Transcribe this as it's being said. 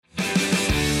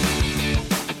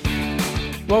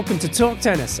Welcome to Talk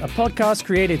Tennis, a podcast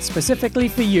created specifically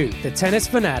for you, the tennis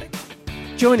fanatic.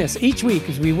 Join us each week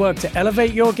as we work to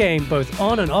elevate your game both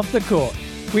on and off the court.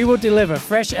 We will deliver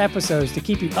fresh episodes to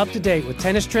keep you up to date with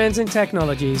tennis trends and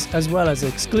technologies, as well as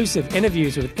exclusive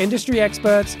interviews with industry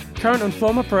experts, current and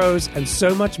former pros, and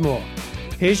so much more.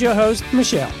 Here's your host,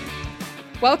 Michelle.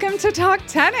 Welcome to Talk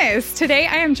Tennis. Today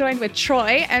I am joined with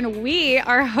Troy, and we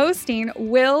are hosting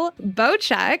Will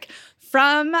Boucek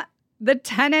from the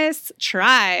Tennis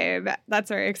Tribe. That's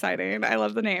very exciting. I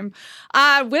love the name.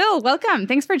 Will, welcome.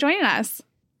 Thanks for joining us.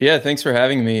 Yeah, thanks for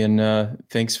having me, and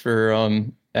thanks for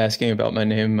asking about my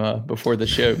name before the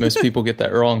show. Most people get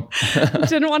that wrong.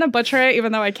 Didn't want to butcher it,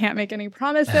 even though I can't make any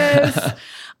promises.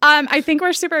 I think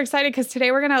we're super excited because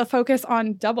today we're going to focus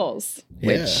on doubles,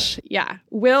 which,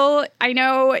 Will, I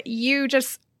know you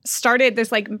just started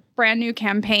this like brand new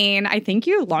campaign. I think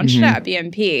you launched it at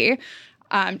BMP.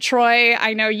 Troy,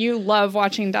 I know you love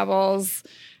watching doubles.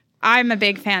 I'm a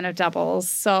big fan of doubles.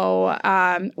 So,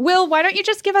 Will, why don't you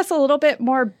just give us a little bit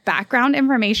more background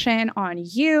information on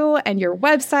you and your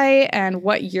website and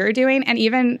what you're doing, and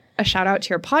even a shout out to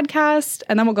your podcast,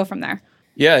 and then we'll go from there.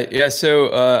 Yeah.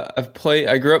 So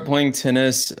I grew up playing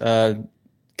tennis kind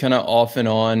of off and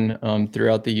on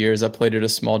throughout the years. I played at a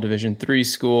small Division III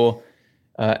school.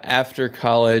 After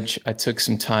college, I took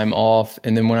some time off.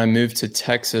 And then when I moved to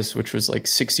Texas, which was like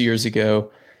 6 years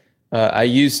ago, I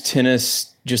used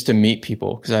tennis just to meet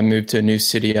people because I moved to a new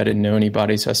city. I didn't know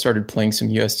anybody. So I started playing some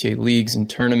USTA leagues and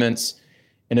tournaments.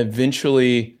 And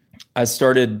eventually I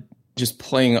started just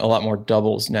playing a lot more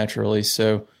doubles naturally.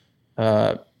 So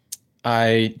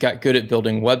I got good at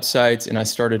building websites, and I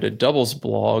started a doubles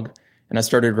blog, and I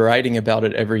started writing about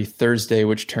it every Thursday,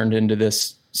 which turned into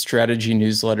this strategy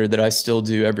newsletter that I still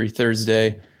do every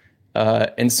Thursday.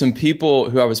 And some people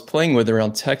who I was playing with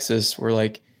around Texas were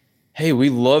like, hey, we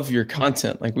love your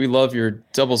content. Like, we love your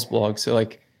doubles blog. So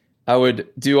like I would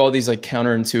do all these like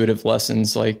counterintuitive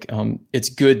lessons. Like it's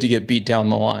good to get beat down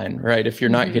the line, right? If you're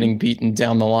not getting beaten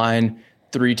down the line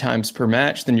 3 times per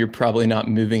match, then you're probably not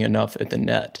moving enough at the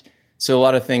net. So a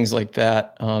lot of things like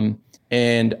that.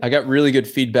 And I got really good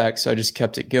feedback. So I just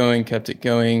kept it going.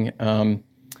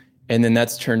 And then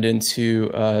that's turned into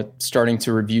starting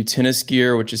to review tennis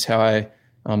gear, which is how I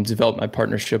developed my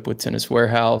partnership with Tennis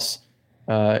Warehouse.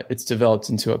 It's developed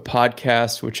into a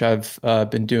podcast, which I've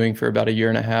been doing for about 1.5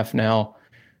 years now.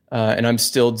 And I'm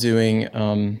still doing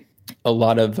a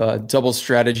lot of double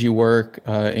strategy work,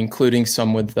 including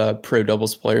some with pro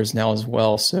doubles players now as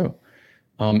well. So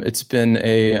it's been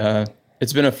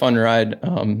a fun ride.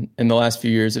 And the last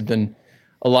few years have been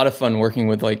a lot of fun working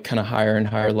with like kind of higher and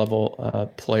higher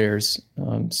level players.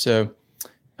 So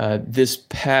this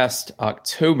past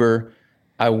October,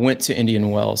 I went to Indian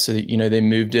Wells. So that, they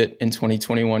moved it in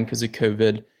 2021 because of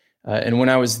COVID. And when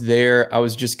I was there, I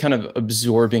was just kind of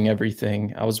absorbing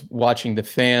everything. I was watching the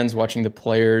fans, watching the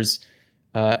players,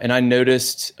 and I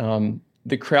noticed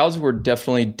the crowds were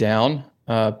definitely down,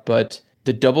 but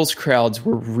the doubles crowds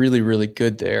were really, really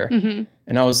good there. Mm-hmm.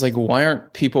 And I was like, why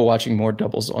aren't people watching more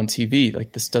doubles on TV?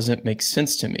 Like, this doesn't make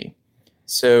sense to me.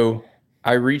 So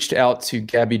I reached out to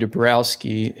Gabby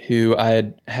Dabrowski, who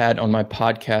I had on my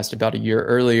podcast about 1 year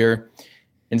earlier,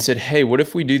 and said, hey, what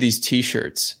if we do these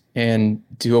t-shirts and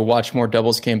do a Watch More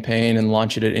Doubles campaign and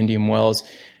launch it at Indian Wells?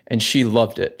 And she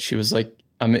loved it. She was like,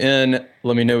 I'm in.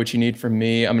 Let me know what you need from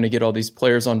me. I'm going to get all these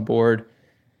players on board.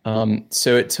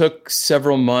 So it took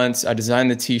several months. I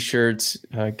designed the t-shirts,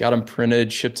 got them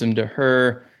printed, shipped them to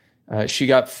her. She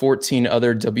got 14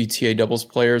 other WTA doubles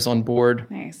players on board.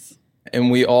 Nice.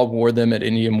 And we all wore them at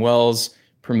Indian Wells,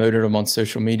 promoted them on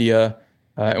social media.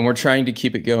 And we're trying to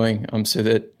keep it going so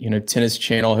that, Tennis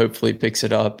Channel hopefully picks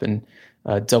it up and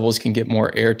doubles can get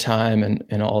more airtime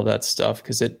and all of that stuff.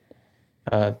 Because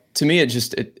to me,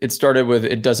 it started with,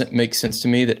 it doesn't make sense to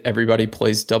me that everybody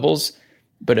plays doubles,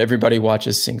 but everybody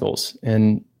watches singles.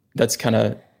 And that's kind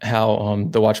of how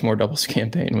the Watch More Doubles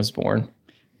campaign was born.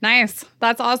 Nice.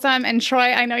 That's awesome. And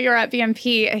Troy, I know you're at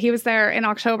BMP. He was there in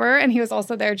October, and he was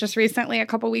also there just recently a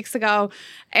couple weeks ago.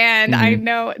 And I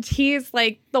know he's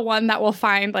like the one that will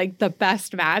find like the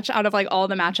best match out of like all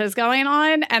the matches going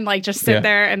on and like just sit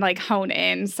there and like hone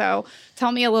in. So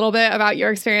tell me a little bit about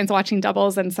your experience watching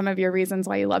doubles and some of your reasons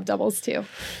why you love doubles too.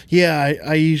 Yeah,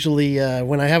 I usually,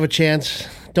 when I have a chance,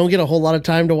 don't get a whole lot of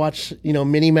time to watch,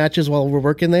 mini matches while we're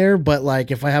working there. But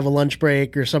like if I have a lunch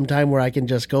break or some time where I can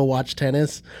just go watch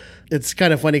tennis, it's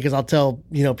kind of funny because I'll tell,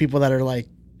 people that are like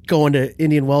going to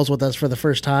Indian Wells with us for the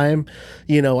first time,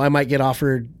 I might get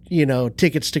offered,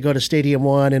 tickets to go to Stadium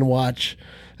One and watch.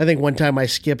 I think one time I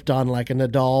skipped on like a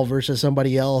Nadal versus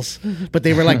somebody else, but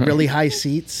they were like really high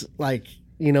seats, like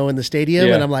in the stadium.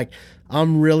 Yeah. And I'm like,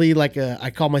 I'm really like I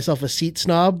call myself a seat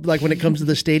snob, like when it comes to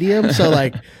the stadium. So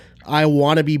like, I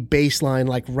want to be baseline,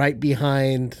 like right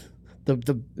behind the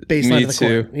baseline of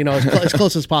the court, as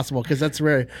close as possible, because that's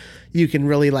where you can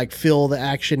really like feel the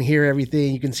action, hear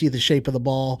everything. You can see the shape of the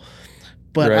ball.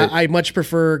 But Right. I much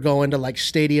prefer going to like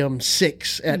Stadium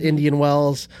 6 at Indian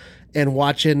Wells and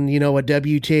watching, a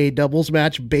WTA doubles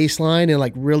match baseline and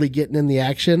like really getting in the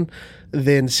action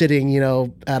than sitting,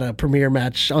 at a premiere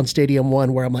match on Stadium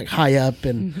 1 where I'm like high up,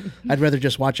 and I'd rather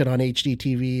just watch it on HD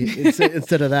TV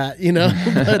instead of that,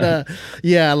 But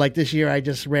yeah, like this year I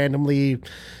just randomly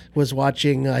was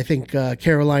watching, I think,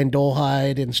 Caroline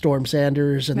Dolehide and Storm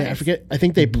Sanders, and Nice. I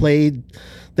think they played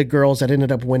the girls that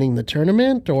ended up winning the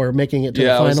tournament or making it to the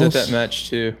finals. I was at that match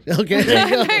too. Okay.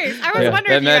 Nice. I was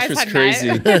wondering that if you match guys was had crazy.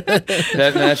 met.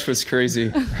 That match was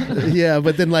crazy. Yeah,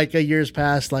 but then like years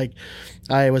past, like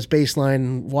I was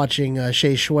baseline watching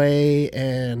Shea Shui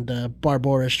and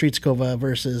Barbora Strycova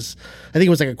versus, I think it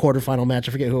was like a quarterfinal match.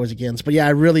 I forget who it was against. But yeah,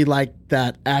 I really like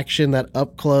that action, that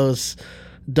up close.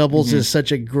 Doubles is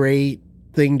such a great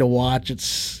thing to watch.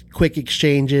 It's quick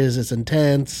exchanges. It's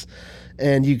intense.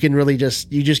 And you can really just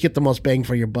get the most bang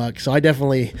for your buck. So I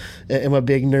definitely am a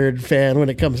big nerd fan when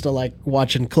it comes to like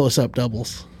watching close-up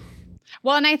doubles.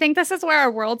 Well, and I think this is where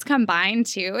our worlds combine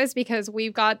too, is because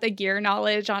we've got the gear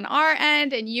knowledge on our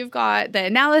end and you've got the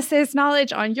analysis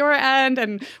knowledge on your end,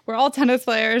 and we're all tennis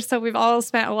players. So we've all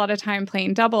spent a lot of time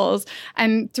playing doubles,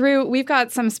 and we've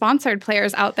got some sponsored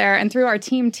players out there, and through our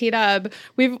team T-Dub,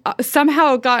 we've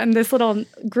somehow gotten this little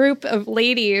group of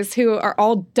ladies who are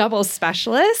all doubles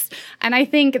specialists. And I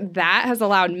think that has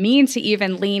allowed me to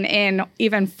even lean in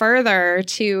even further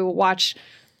to watch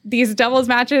these doubles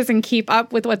matches and keep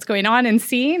up with what's going on, and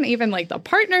seeing even like the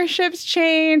partnerships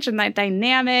change and the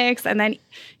dynamics. And then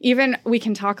even we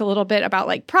can talk a little bit about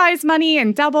like prize money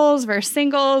and doubles versus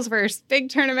singles versus big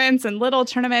tournaments and little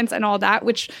tournaments and all that,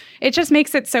 which it just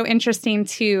makes it so interesting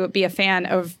to be a fan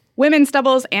of women's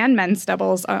doubles and men's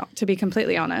doubles, to be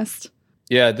completely honest.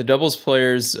 Yeah, the doubles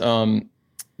players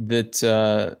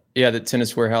that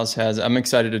Tennis Warehouse has, I'm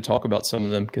excited to talk about some of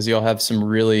them because y'all have some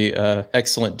really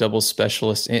excellent doubles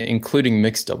specialists, including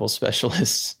mixed doubles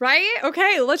specialists. Right?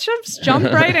 Okay, let's just jump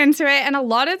right into it. And a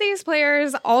lot of these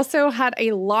players also had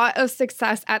a lot of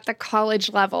success at the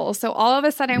college level. So all of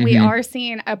a sudden we are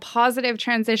seeing a positive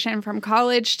transition from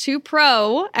college to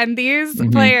pro, and these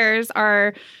players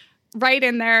are right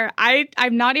in there.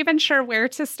 I'm not even sure where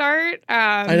to start.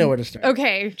 I know where to start.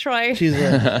 Okay, Troy. She's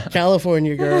a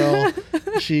California girl.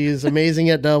 She's amazing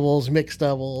at doubles, mixed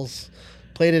doubles.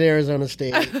 Played at Arizona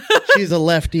State. She's a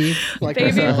lefty, like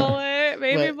Baby myself. bullet.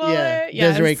 Yeah,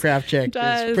 Yes. Desiree Kravchuk.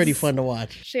 Does. It's pretty fun to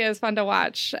watch. She is fun to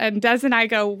watch. And Des and I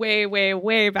go way, way,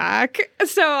 way back.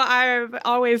 So I've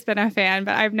always been a fan,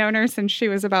 but I've known her since she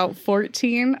was about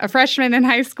 14, a freshman in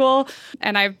high school.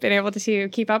 And I've been able to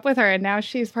keep up with her. And now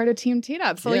she's part of Team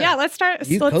T-Dub. So yeah, let's start.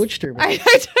 You coached her.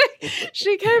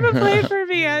 She came and played for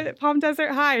me at Palm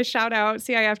Desert High. Shout out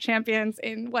CIF champions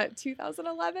in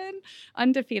 2011?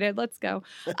 Undefeated. Let's go.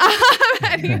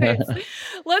 Anyways,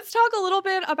 let's talk a little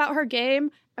bit about her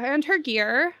game and her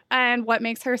gear and what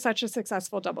makes her such a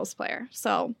successful doubles player.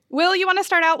 So, Will, you want to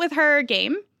start out with her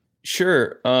game?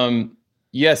 Sure.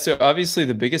 Yeah. So obviously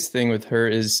the biggest thing with her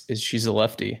is she's a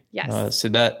lefty. Yes. So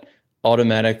that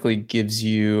automatically gives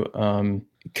you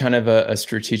kind of a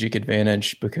strategic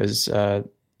advantage because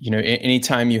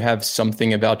anytime you have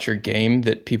something about your game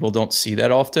that people don't see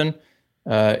that often,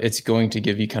 it's going to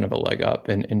give you kind of a leg up,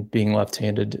 and being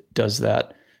left-handed does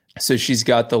that. So she's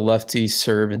got the lefty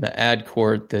serve and the ad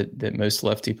court that most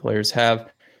lefty players have.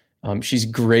 She's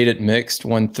great at mixed,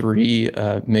 won 3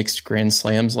 mixed Grand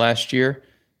Slams last year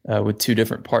with 2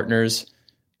 different partners.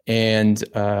 And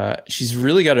she's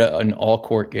really got an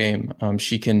all-court game.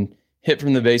 She can hit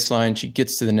from the baseline. She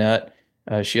gets to the net.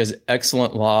 She has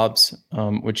excellent lobs,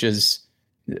 which is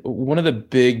one of the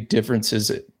big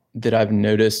differences that I've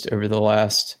noticed over the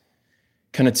last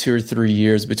kind of 2 or 3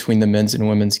 years between the men's and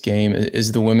women's game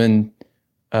is the women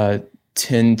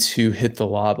tend to hit the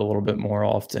lob a little bit more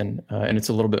often, and it's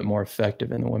a little bit more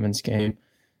effective in the women's game.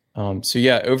 So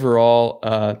yeah,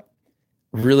 overall,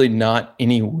 really not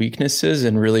any weaknesses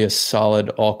and really a solid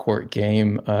all-court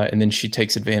game. And then she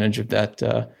takes advantage of that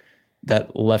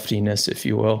leftiness, if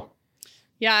you will.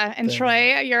 Yeah, and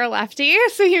Troy, you're a lefty,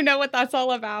 so you know what that's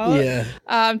all about. Yeah.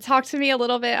 Talk to me a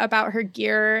little bit about her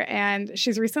gear, and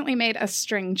she's recently made a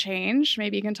string change.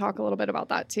 Maybe you can talk a little bit about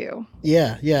that too.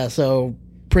 Yeah. So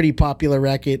pretty popular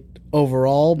racket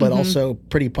overall, but also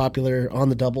pretty popular on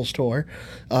the doubles tour.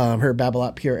 Her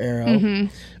Babolat Pure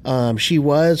Arrow. She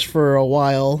was for a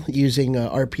while using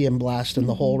RPM Blast in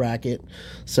the whole racket.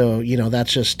 So,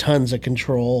 that's just tons of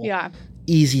control. Yeah.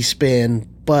 Easy spin.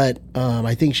 But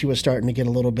I think she was starting to get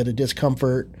a little bit of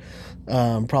discomfort.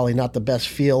 Probably not the best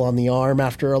feel on the arm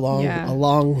after a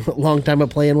long time of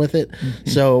playing with it.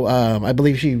 So I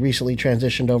believe she recently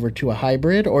transitioned over to a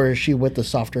hybrid, or is she with the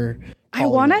softer? I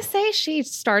want to say she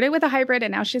started with a hybrid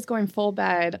and now she's going full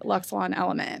bed Luxilon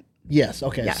Element. Yes.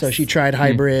 Okay. Yes. So she tried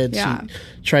hybrids,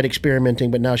 she tried experimenting,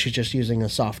 but now she's just using a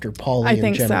softer poly. I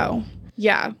think in general, so.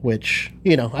 Yeah. Which,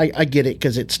 I get it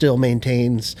because it still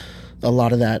maintains a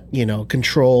lot of that,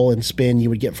 control and spin you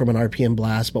would get from an RPM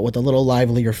Blast, but with a little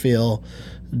livelier feel,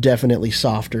 definitely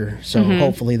softer. So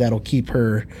hopefully that'll keep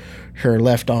her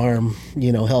left arm,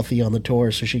 healthy on the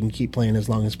tour so she can keep playing as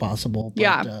long as possible.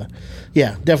 But,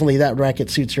 definitely that racket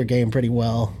suits her game pretty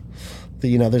well.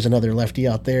 There's another lefty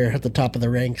out there at the top of the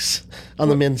ranks on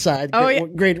the men's side.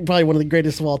 Great, probably one of the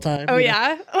greatest of all time. Oh,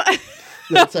 yeah.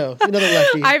 So another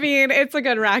lefty. I mean, it's a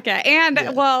good racket. And,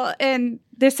 and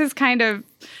this is kind of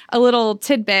a little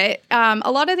tidbit.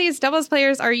 A lot of these doubles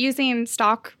players are using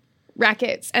stock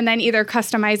rackets and then either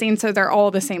customizing so they're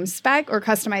all the same spec or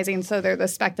customizing so they're the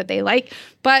spec that they like.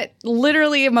 But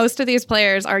literally most of these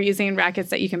players are using rackets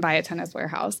that you can buy at Tennis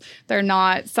Warehouse. They're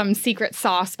not some secret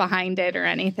sauce behind it or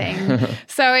anything.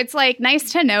 So it's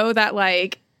nice to know that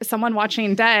someone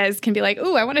watching Des can be like,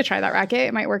 ooh, I want to try that racket.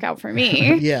 It might work out for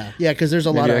me. Yeah, because there's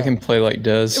a lot of... I can play like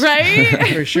Des.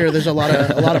 Right? For sure. There's a lot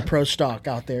of pro stock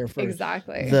out there for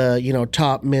the,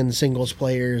 top men's singles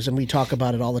players, and we talk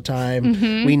about it all the time.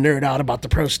 We nerd out about the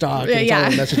pro stock and all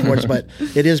the message boards, but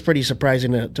it is pretty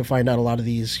surprising to find out a lot of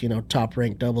these,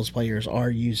 top-ranked doubles players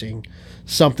are using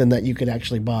something that you could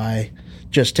actually buy,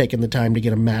 just taking the time to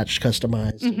get a match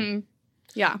customized.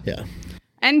 Yeah. Yeah.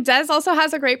 And Des also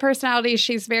has a great personality.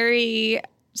 She's very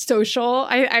social.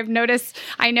 I've noticed,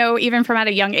 I know even from at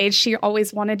a young age, she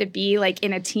always wanted to be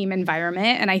in a team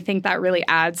environment. And I think that really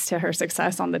adds to her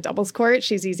success on the doubles court.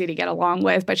 She's easy to get along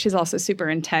with, but she's also super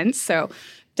intense. So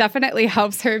definitely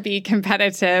helps her be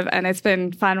competitive. And it's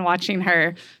been fun watching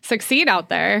her succeed out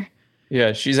there.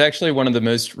 Yeah, she's actually one of the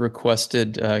most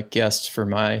requested guests for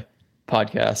my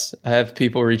podcast. I have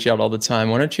people reach out all the time.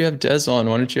 Why don't you have Des on?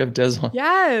 Why don't you have Des on?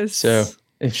 Yes. So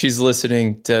if she's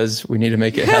listening, Des, we need to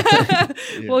make it happen.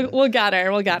 We'll get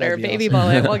her. We'll get her. Baby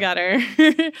bullet. We'll get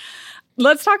her.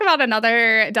 Let's talk about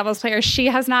another doubles player. She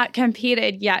has not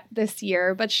competed yet this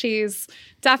year, but she's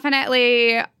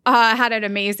definitely had an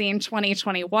amazing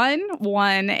 2021,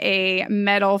 won a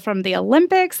medal from the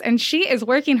Olympics, and she is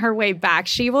working her way back.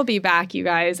 She will be back, you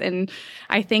guys, and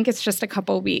I think it's just a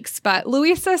couple weeks. But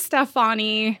Luisa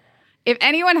Stefani, if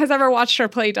anyone has ever watched her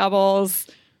play doubles,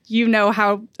 you know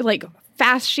how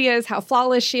fast she is, how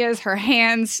flawless she is, her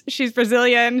hands. She's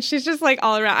Brazilian. She's just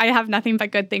all around. I have nothing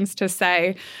but good things to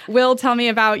say. Will, tell me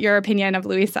about your opinion of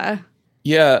Luisa.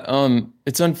 Yeah,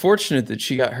 it's unfortunate that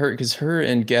she got hurt because her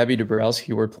and Gabby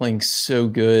Dabrowski were playing so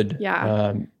good.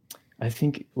 Yeah. I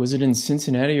think, was it in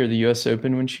Cincinnati or the U.S.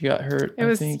 Open when she got hurt? It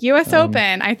was U.S.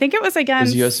 Open. I think it was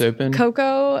against U.S. Open?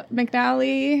 Coco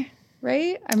McNally,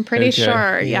 right? I'm pretty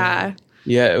sure. Yeah.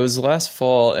 Yeah, it was last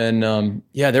fall, and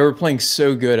they were playing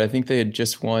so good. I think they had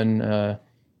just won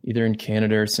either in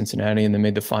Canada or Cincinnati, and they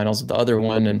made the finals of the other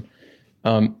one.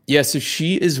 And so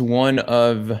she is one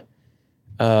of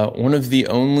the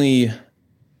only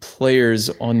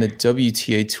players on the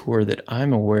WTA tour that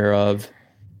I'm aware of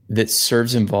that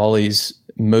serves and volleys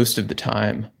most of the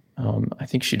time. I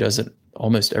think she does it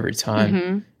almost every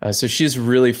time. So she's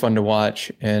really fun to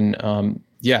watch, and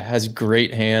has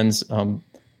great hands.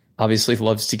 Obviously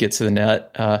loves to get to the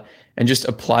net and just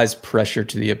applies pressure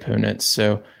to the opponent.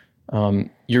 So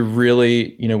you're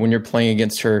really, when you're playing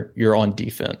against her, you're on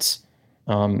defense.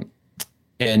 And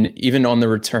even on the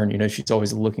return, she's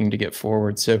always looking to get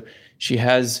forward. So she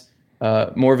has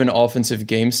more of an offensive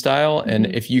game style. And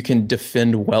if you can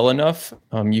defend well enough,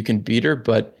 you can beat her.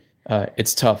 But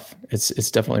it's tough. It's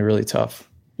definitely really tough.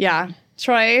 Yeah.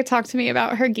 Troy, talk to me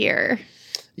about her gear.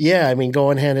 Yeah, I mean,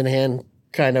 going hand in hand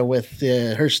kind of with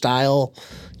her style,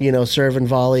 serve and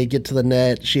volley, get to the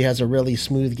net. She has a really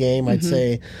smooth game, I'd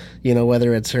say,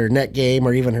 whether it's her net game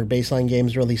or even her baseline game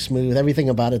is really smooth. Everything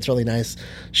about it's really nice.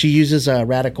 She uses a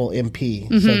Radical MP,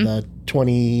 so the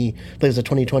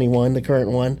 2021, the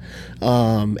current one.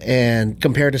 And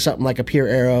compared to something like a Pure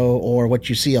Arrow or what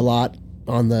you see a lot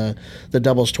on the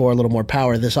doubles tour, a little more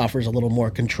power. This offers a little more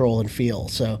control and feel.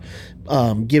 So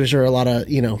gives her a lot of,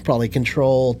 probably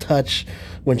control, touch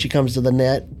when she comes to the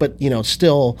net, but,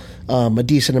 still a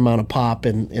decent amount of pop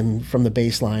and from the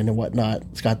baseline and whatnot.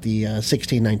 It's got the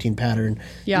 16-19 pattern,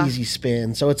 easy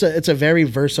spin. So it's a very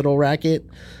versatile racket.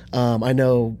 I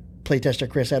know playtester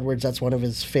Chris Edwards, that's one of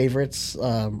his favorites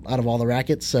out of all the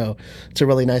rackets. So it's a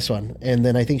really nice one. And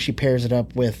then I think she pairs it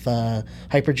up with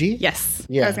Hyper G. Yes.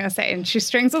 Yeah. I was going to say, and she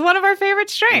strings with one of our favorite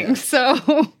strings. Yeah.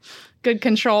 So good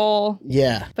control.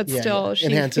 Yeah. But still, she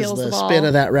enhances feels the spin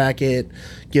of that racket,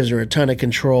 gives her a ton of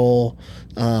control.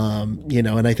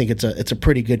 And I think it's a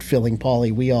pretty good filling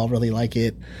poly. We all really like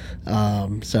it.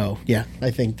 So yeah,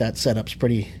 I think that setup's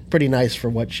pretty nice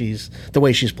for the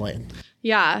way she's playing.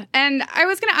 Yeah. And I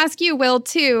was going to ask you, Will,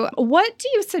 too, what do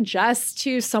you suggest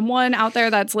to someone out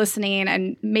there that's listening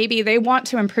and maybe they want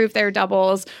to improve their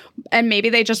doubles and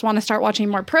maybe they just want to start watching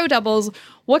more pro doubles?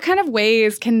 What kind of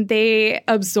ways can they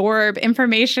absorb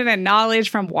information and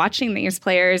knowledge from watching these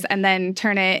players and then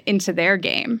turn it into their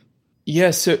game?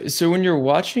 Yeah. So when you're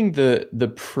watching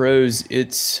the pros,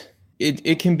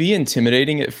 it can be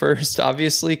intimidating at first,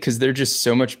 obviously, because they're just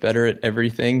so much better at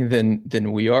everything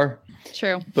than we are.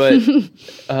 True. But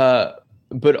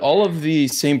all of the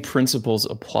same principles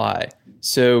apply.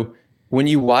 So when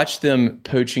you watch them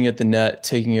poaching at the net,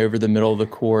 taking over the middle of the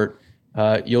court,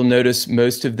 you'll notice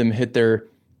most of them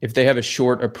if they have a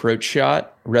short approach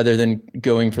shot, rather than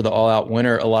going for the all-out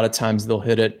winner, a lot of times they'll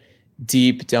hit it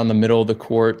deep down the middle of the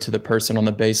court to the person on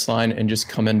the baseline and just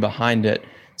come in behind it.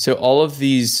 So all of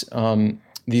these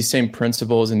same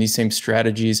principles and these same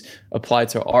strategies apply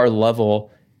to our level,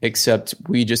 except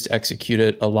we just execute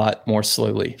it a lot more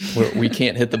slowly. We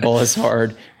can't hit the ball as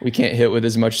hard. We can't hit with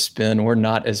as much spin. We're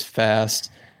not as fast.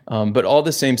 But all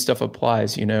the same stuff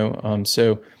applies,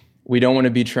 So we don't want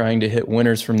to be trying to hit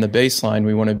winners from the baseline.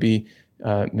 We want to be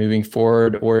moving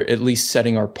forward or at least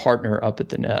setting our partner up at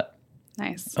the net.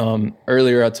 Nice.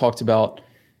 Earlier, I talked about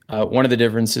one of the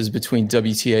differences between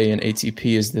WTA and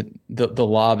ATP is that the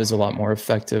lob is a lot more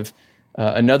effective.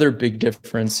 Another big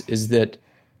difference is that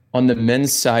on the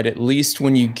men's side, at least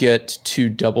when you get to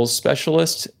doubles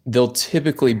specialists, they'll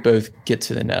typically both get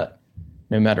to the net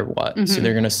no matter what. Mm-hmm. So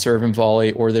they're going to serve and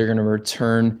volley, or they're going to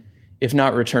return, if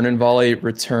not return and volley,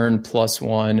 return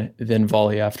 +1, then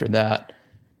volley after that.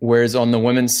 Whereas on the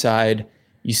women's side,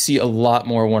 you see a lot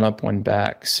more one-up,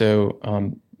 one-back. So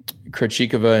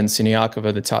Krejcikova and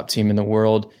Siniakova, the top team in the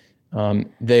world,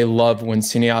 they love when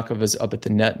Siniakova's up at the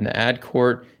net in the ad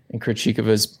court and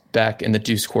Krejcikova's back in the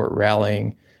deuce court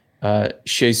rallying.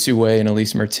 Shea Suway and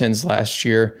Elise Mertens last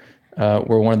year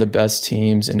were one of the best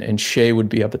teams, and Shea would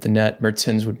be up at the net,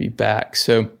 Mertens would be back.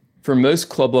 So for most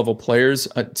club level players,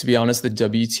 to be honest, the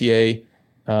WTA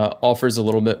offers a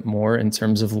little bit more in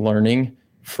terms of learning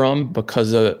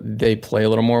because they play a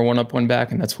little more one-up,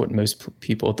 one-back, and that's what most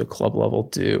people at the club level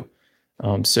do.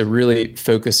 So really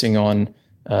focusing on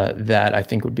that, I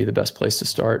think, would be the best place to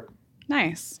start.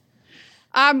 Nice.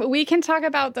 We can talk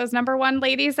about those number one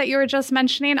ladies that you were just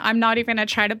mentioning. I'm not even going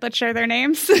to try to butcher their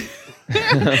names.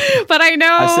 But I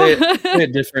know. I say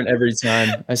it different every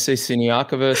time. I say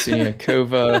Siniakova,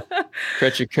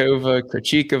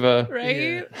 Krejcikova.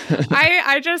 Right? Yeah.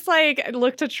 I just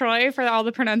look to Troy for all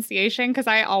the pronunciation because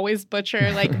I always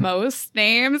butcher most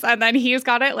names. And then he's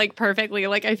got it perfectly.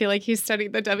 I feel like he's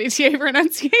studied the WTA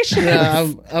pronunciation.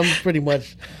 Yeah, I'm pretty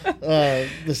much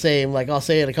the same. I'll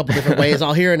say it a couple different ways.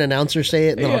 I'll hear an announcer say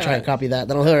it, and then I'll try and copy that.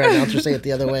 Then I'll hear an announcer say it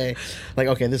the other way.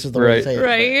 Okay, this is the way to say it.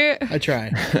 Right. I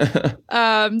try.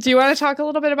 Do you want to talk a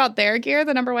little bit about their gear,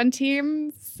 the number one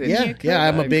teams? Yeah.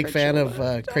 I'm a big fan of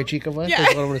Krejcikova. Yeah.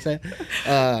 That's what I'm going to say.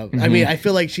 I mean, I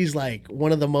feel like she's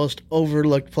one of the most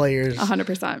overlooked players.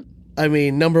 100%. I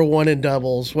mean, number one in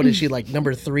doubles. What is she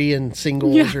number 3 in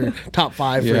singles or top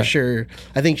 5 for sure?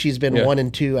 I think she's been 1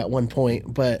 and 2 at one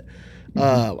point, but.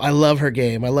 I love her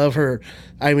game. I love her.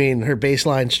 I mean, her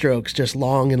baseline strokes, just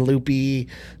long and loopy,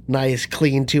 nice,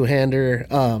 clean two-hander.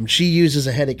 She uses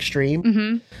a head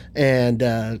extreme, and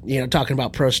talking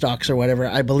about pro stocks or whatever,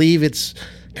 I believe it's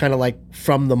kind of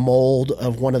from the mold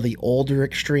of one of the older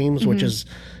extremes, which is,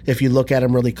 if you look at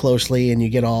them really closely and you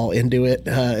get all into it,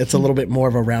 it's a little bit more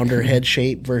of a rounder head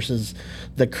shape versus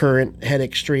the current head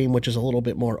extreme, which is a little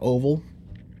bit more oval.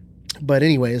 But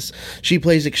anyways, she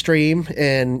plays extreme,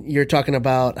 and you're talking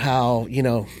about how,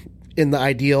 in the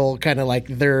ideal kind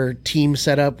of their team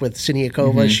setup with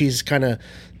Siniakova, she's kind of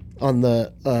on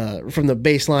the from the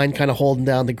baseline, kind of holding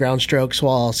down the ground strokes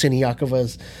while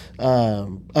Siniakova's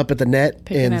up at the net.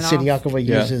 Picking and Siniakova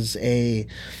uses a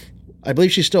I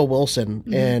believe she's still Wilson.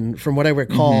 And from what I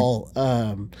recall,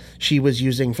 she was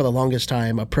using for the longest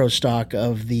time a pro stock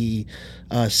of the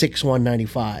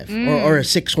 6-195 or a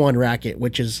 6-1 racket,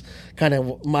 which is kind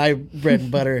of my bread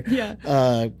and butter,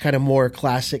 kind of more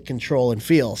classic control and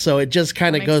feel. So it just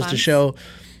kind of goes to show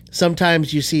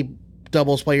sometimes you see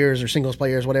doubles players or singles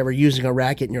players, whatever, using a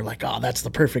racket, and you're like, oh, that's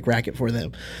the perfect racket for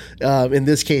them. In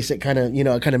this case, it kind of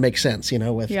makes sense,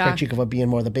 with Krejcikova being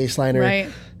more the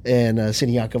baseliner, and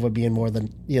Siniakova being more the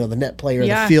the net player,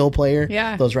 the feel player.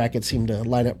 Yeah. Those rackets seem to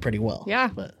line up pretty well. Yeah,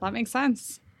 that makes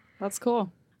sense. That's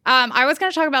cool. I was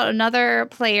going to talk about another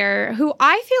player who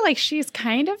I feel like she's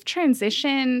kind of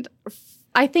transitioned.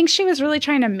 I think she was really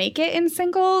trying to make it in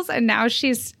singles, and now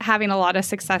she's having a lot of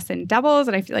success in doubles.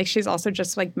 And I feel like she's also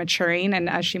just like maturing, and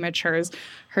as she matures,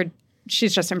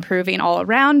 she's just improving all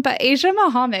around. But Asia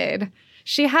Mohammed,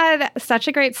 she had such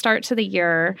a great start to the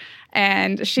year,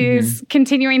 and she's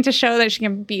continuing to show that she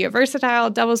can be a versatile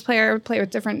doubles player, play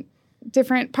with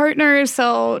different partners.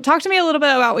 So talk to me a little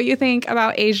bit about what you think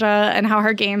about Asia and how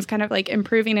her game's kind of like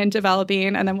improving and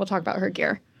developing, and then we'll talk about her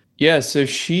gear. Yeah, so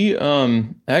she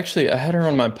actually, I had her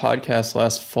on my podcast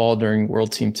last fall during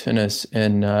World Team Tennis,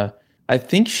 and I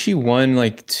think she won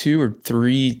like 2 or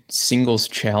 3 singles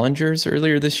challengers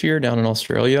earlier this year down in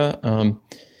Australia.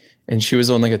 And she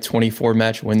was on like a 24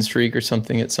 match win streak or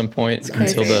something at some point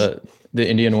until the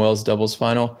Indian Wells doubles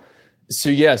final.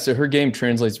 So her game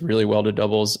translates really well to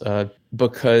doubles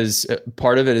because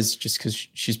part of it is just because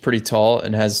she's pretty tall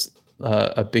and has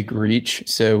a big reach.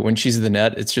 So when she's in the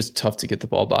net, it's just tough to get the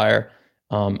ball by her.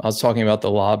 I was talking about the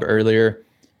lob earlier.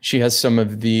 She has some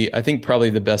of I think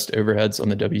probably the best overheads on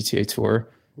the WTA tour.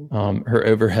 Her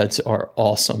overheads are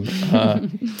awesome.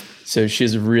 So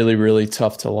she's really, really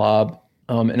tough to lob.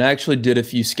 And I actually did a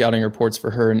few scouting reports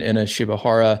for her and Ina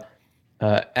Shibahara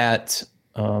at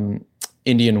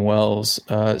Indian Wells.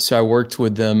 So I worked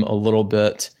with them a little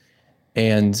bit,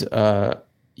 and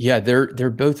they're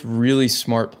both really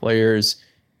smart players.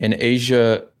 And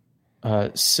Asia,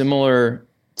 similar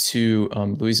to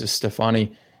Luisa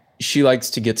Stefani, she likes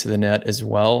to get to the net as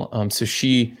well. So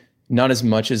she, not as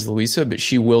much as Luisa, but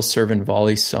she will serve and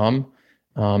volley some.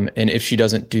 And if she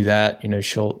doesn't do that,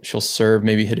 she'll serve,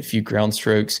 maybe hit a few ground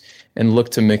strokes and look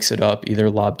to mix it up, either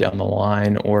lob down the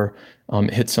line or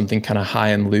hit something kind of high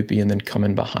and loopy and then come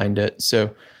in behind it.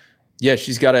 So yeah,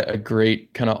 she's got a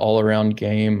great kind of all around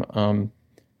game.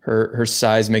 Her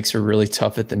size makes her really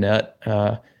tough at the net.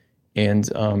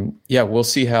 We'll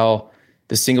see how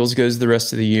the singles goes the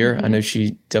rest of the year. I know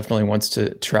she definitely wants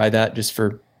to try that just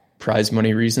for prize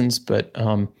money reasons, but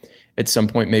at some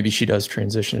point, maybe she does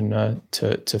transition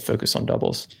to focus on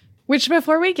doubles. Which,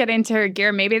 before we get into her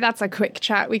gear, maybe that's a quick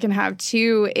chat we can have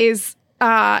too, is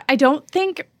I don't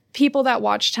think people that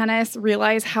watch tennis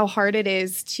realize how hard it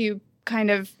is to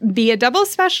kind of be a doubles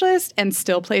specialist and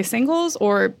still play singles,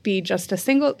 or be just a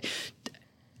single,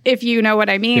 if you know what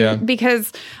I mean. Yeah.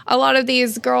 Because a lot of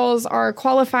these girls are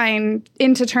qualifying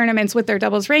into tournaments with their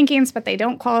doubles rankings, but they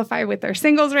don't qualify with their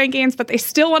singles rankings, but they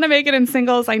still want to make it in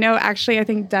singles. I know, actually, I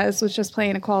think Des was just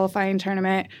playing a qualifying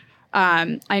tournament.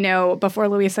 I know before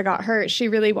Luisa got hurt, she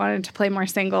really wanted to play more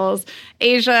singles.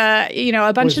 Asia,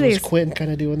 a bunch of these. Was Quinn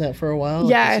kind of doing that for a while?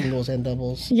 Yeah. Like singles and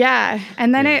doubles. Yeah.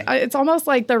 And then it's almost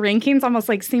like the rankings almost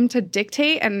like seem to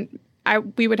dictate, and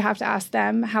we would have to ask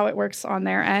them how it works on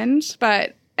their end.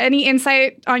 But any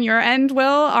insight on your end, Will,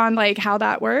 on like how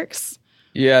that works?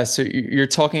 Yeah. So you're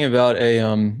talking about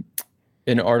an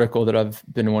article that I've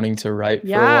been wanting to write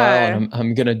for a while, and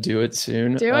I'm going to do it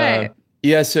soon. Do it.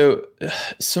 Yeah, so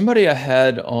somebody I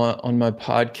had on my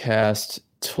podcast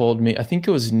told me, I think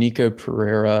it was Nico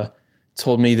Pereira,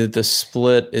 told me that the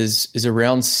split is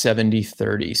around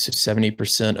 70-30, so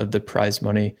 70% of the prize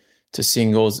money to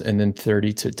singles and then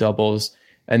 30 to doubles.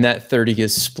 And that 30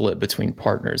 is split between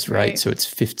partners, right? So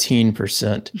it's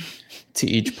 15% to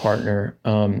each partner.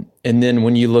 And then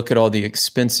when you look at all the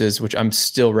expenses, which I'm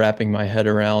still wrapping my head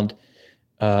around,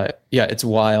 it's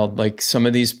wild. Like some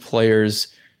of these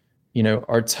players,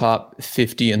 are top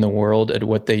 50 in the world at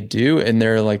what they do, and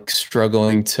they're like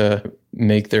struggling to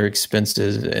make their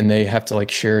expenses, and they have to like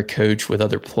share a coach with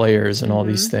other players and all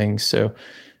these things. So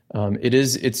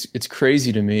it's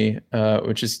crazy to me,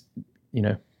 which is,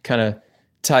 kind of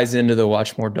ties into the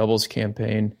Watch More Doubles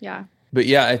campaign. Yeah. But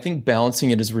yeah, I think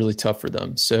balancing it is really tough for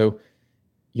them. So,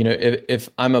 if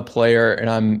I'm a player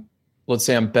and let's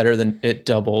say I'm better than at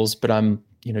doubles, but I'm,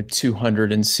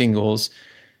 200 in singles,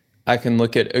 I can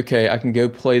look at, I can go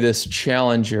play this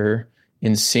challenger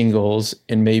in singles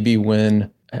and maybe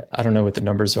win, I don't know what the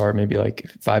numbers are, maybe like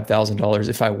 $5,000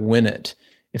 if I win it.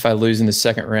 If I lose in the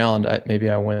second round,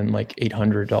 maybe I win like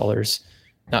 $800.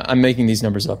 I'm making these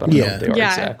numbers up. I don't know what they are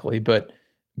exactly, but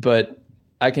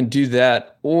I can do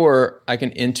that, or I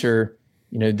can enter,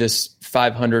 this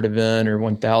 500 event or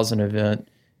 1,000 event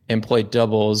and play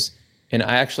doubles, and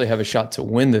I actually have a shot to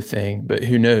win the thing. But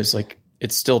who knows? Like,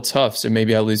 it's still tough. So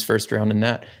maybe I lose first round in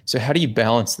that. So how do you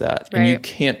balance that? Right. And you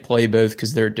can't play both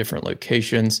because they're at different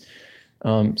locations.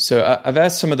 So I've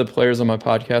asked some of the players on my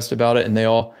podcast about it, and they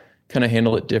all kind of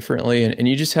handle it differently. And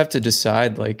you just have to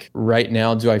decide, like, right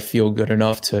now, do I feel good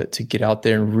enough to get out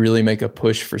there and really make a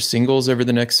push for singles over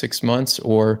the next 6 months?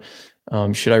 Or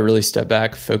should I really step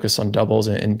back, focus on doubles,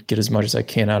 and get as much as I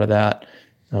can out of that?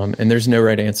 And there's no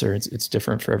right answer. It's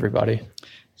different for everybody.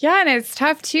 Yeah, and it's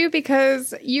tough too,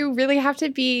 because you really have to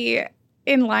be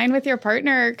in line with your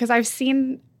partner, because I've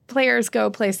seen players go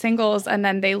play singles and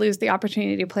then they lose the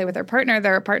opportunity to play with their partner.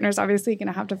 Their partner's obviously going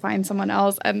to have to find someone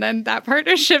else, and then that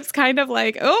partnership's kind of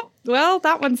like, oh, well,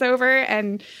 that one's over,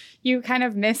 and you kind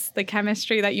of miss the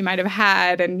chemistry that you might have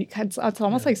had, and it's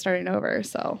almost like starting over.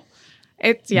 So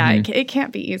it's it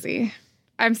can't be easy.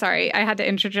 I'm sorry, I had to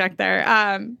interject there.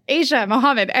 Asia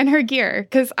Mohammed and her gear,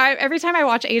 because every time I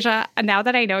watch Asia, now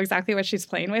that I know exactly what she's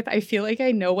playing with, I feel like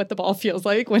I know what the ball feels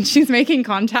like when she's making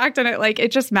contact, and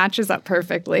it just matches up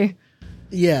perfectly.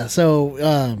 Yeah,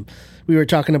 so we were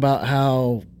talking about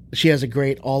how she has a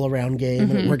great all-around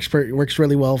game, and it works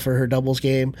really well for her doubles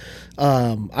game.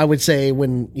 I would say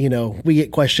when, we get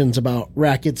questions about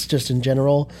rackets just in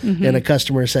general, and a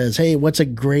customer says, hey, what's a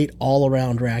great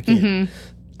all-around racket?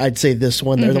 I'd say this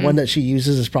one, the one that she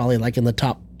uses, is probably like in the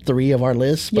top 3 of our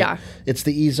list. But it's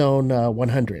the E-Zone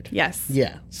 100. Yes.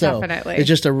 Yeah. So definitely. It's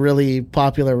just a really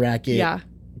popular racket. Yeah.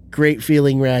 Great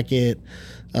feeling racket.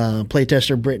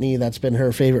 Playtester Brittany, that's been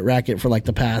her favorite racket for like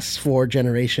the past 4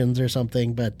 generations or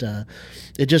something. But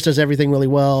it just does everything really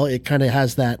well. It kind of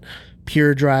has that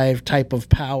pure drive type of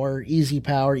power, easy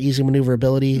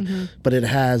maneuverability, but it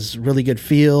has really good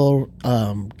feel,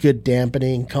 good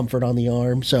dampening, comfort on the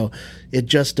arm. So it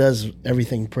just does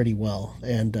everything pretty well.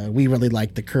 And we really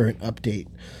like the current update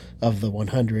of the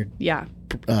 100. Yeah.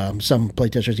 Some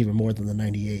playtesters even more than the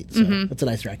 98. So it's a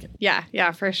nice racket.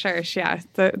 Yeah, for sure.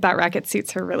 That racket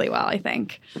suits her really well, I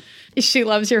think. She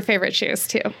loves your favorite shoes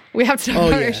too. We have to talk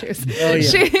about her shoes. Oh,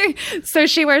 yeah. So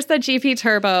she wears the GP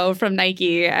Turbo from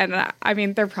Nike, and I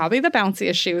mean, they're probably the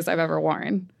bounciest shoes I've ever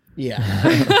worn. Yeah.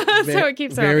 So it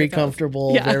keeps her very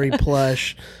comfortable, very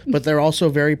plush, but they're also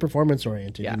very performance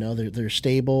oriented. Yeah. They're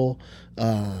stable.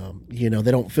 They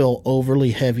don't feel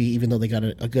overly heavy, even though they got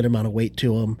a good amount of weight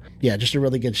to them. Yeah, just a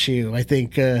really good shoe. I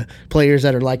think players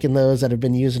that are liking those, that have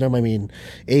been using them. I mean,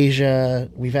 Asia.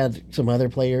 We've had some other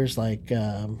players like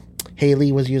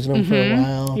Haley was using them for a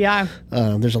while. Yeah.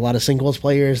 There's a lot of singles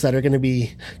players that are going to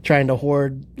be trying to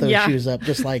hoard those shoes up,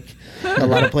 just like a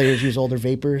lot of players use older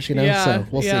Vapors, so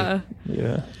we'll see.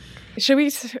 Yeah. Should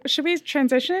we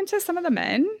transition into some of the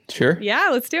men? Sure. Yeah,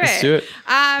 let's do it.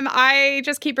 I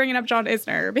just keep bringing up John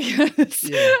Isner because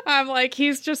I'm like,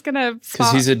 he's just gonna,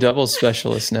 because he's a doubles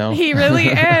specialist now. He really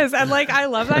is, and I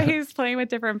love that he's playing with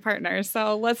different partners.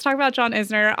 So let's talk about John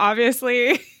Isner.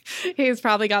 Obviously, he's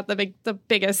probably got the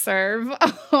biggest serve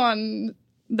on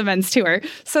the men's tour,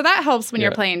 so that helps when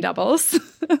you're playing doubles.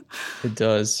 It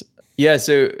does. Yeah,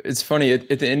 so it's funny. At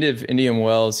the end of Indian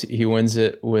Wells, he wins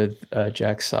it with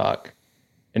Jack Sock.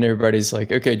 And everybody's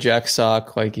like, okay, Jack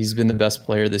Sock, he's been the best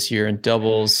player this year in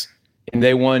doubles. And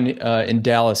they won in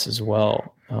Dallas as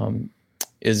well,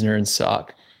 Isner and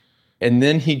Sock. And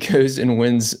then he goes and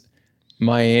wins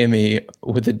Miami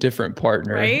with a different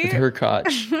partner, with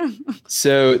Hurkacz.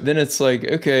 So then it's like,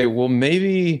 okay, well,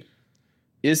 maybe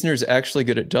Isner's actually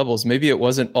good at doubles. Maybe it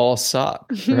wasn't all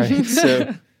Sock, right?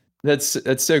 So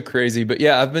that's so crazy. But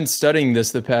yeah, I've been studying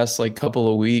this the past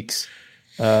couple of weeks,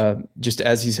 just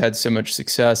as he's had so much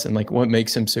success and what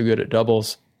makes him so good at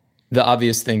doubles. The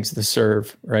obvious thing's the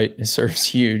serve, right? His serve's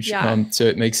huge. Yeah. So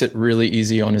it makes it really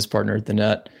easy on his partner at the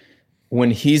net.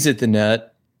 When he's at the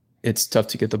net, it's tough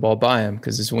to get the ball by him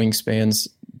because his wingspan's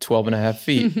 12 and a half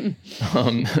feet.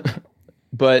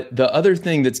 But the other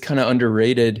thing that's kind of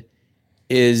underrated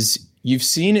is you've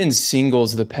seen in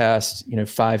singles the past,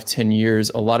 5-10 years,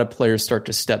 a lot of players start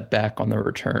to step back on their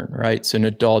return, right? So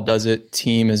Nadal does it,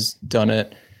 Thiem has done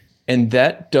it, and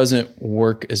that doesn't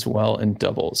work as well in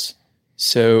doubles.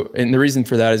 So, and the reason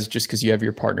for that is just because you have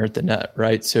your partner at the net,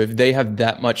 right? So if they have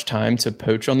that much time to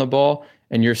poach on the ball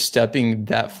and you're stepping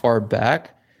that far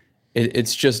back,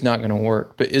 it's just not going to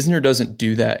work. But Isner doesn't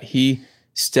do that. He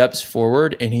steps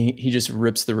forward and he just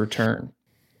rips the return.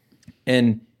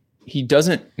 And he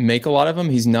doesn't make a lot of them.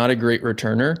 He's not a great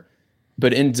returner,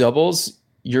 but in doubles,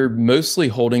 you're mostly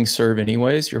holding serve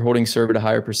anyways. You're holding serve at a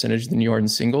higher percentage than you are in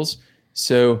singles.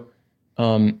 So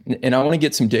and I want to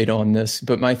get some data on this,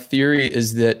 but my theory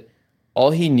is that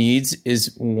all he needs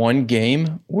is one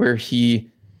game where he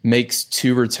makes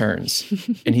 2 returns,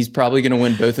 and he's probably going to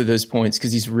win both of those points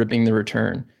because he's ripping the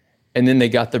return. And then they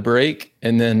got the break,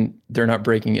 and then they're not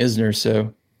breaking Isner,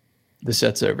 so the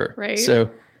set's over. Right. So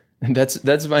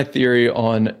that's my theory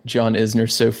on John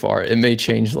Isner so far. It may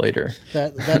change later.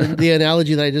 That the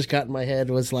analogy that I just got in my head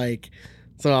was like,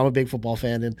 so I'm a big football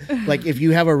fan, and like if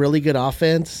you have a really good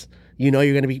offense, you know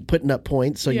you're going to be putting up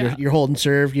points, so you're holding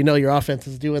serve. You know your offense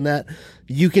is doing that.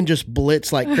 You can just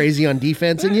blitz like crazy on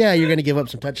defense, and you're going to give up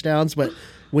some touchdowns. But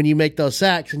when you make those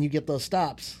sacks and you get those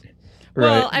stops,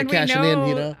 well, right.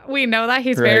 and we know that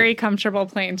he's right. very comfortable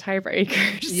playing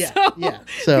tiebreakers.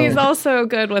 So he's also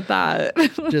good with that.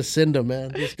 Just send him,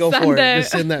 man. Just go for it.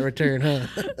 Just send that return, huh?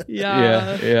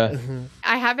 Yeah.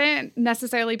 I haven't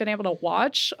necessarily been able to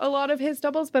watch a lot of his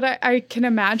doubles, but I can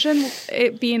imagine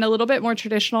it being a little bit more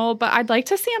traditional. But I'd like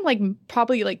to see him like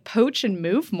probably like poach and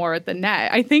move more at the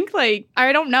net. I think like,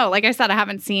 I don't know. Like I said, I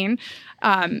haven't seen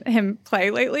him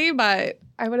play lately, but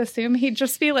I would assume he'd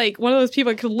just be like one of those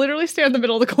people who could literally stand in the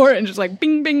middle of the court and just like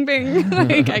bing, bing, bing.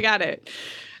 Like, I got it.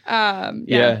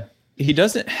 Yeah. He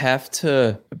doesn't have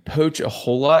to poach a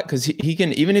whole lot because he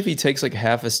can, even if he takes like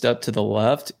half a step to the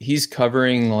left, he's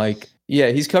covering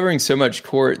so much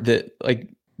court that like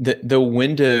the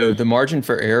window, the margin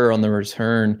for error on the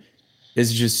return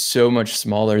is just so much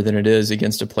smaller than it is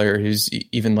against a player who's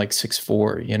even like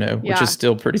 6'4", which is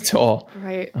still pretty tall.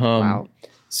 Right. Wow.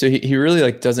 So he really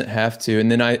like doesn't have to. And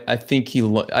then I think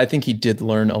he did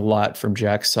learn a lot from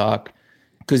Jack Sock,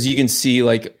 because you can see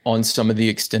like on some of the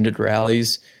extended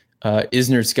rallies,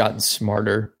 Isner's gotten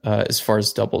smarter as far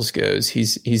as doubles goes.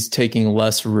 He's taking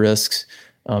less risks.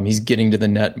 He's getting to the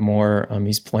net more.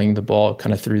 He's playing the ball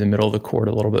kind of through the middle of the court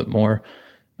a little bit more.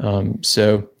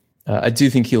 So I do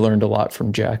think he learned a lot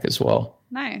from Jack as well.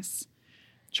 Nice.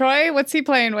 Troy, what's he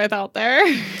playing with out there?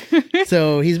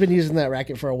 So he's been using that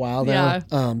racket for a while now.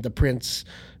 The Prince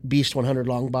Beast 100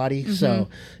 long body. Mm-hmm. So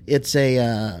it's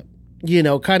a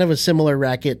kind of a similar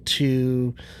racket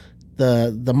to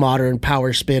the modern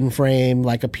power spin frame,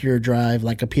 like a Pure Drive,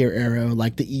 like a Pure Arrow,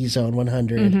 like the E-Zone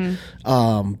 100.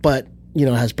 Mm-hmm. But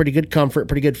has pretty good comfort,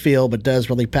 pretty good feel, but does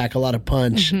really pack a lot of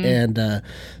punch. Mm-hmm. And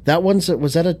that was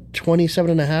that a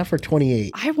 27.5 or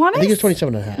 28? I think it's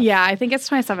 27.5. Yeah, I think it's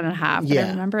 27.5. But I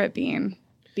remember it being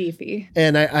beefy.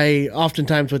 And I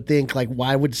oftentimes would think, like,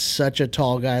 why would such a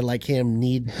tall guy like him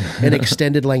need an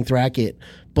extended length racket?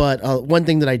 But one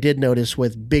thing that I did notice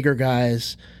with bigger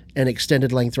guys and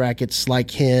extended length rackets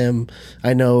like him,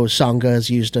 I know Tsonga has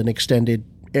used an extended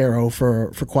Arrow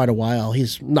for quite a while.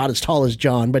 He's not as tall as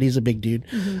John, but he's a big dude.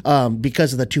 Mm-hmm.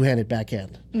 Because of the two-handed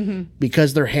backhand. Mm-hmm.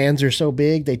 Because their hands are so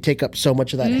big, they take up so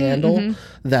much of that handle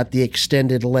that the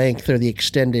extended length or the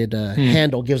extended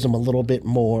handle gives them a little bit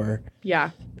more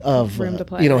of room to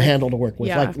play, handle to work with.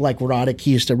 Yeah. Like Roddick,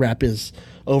 he used to wrap his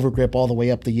overgrip all the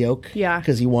way up the yoke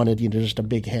because he wanted just a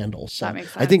big handle. So that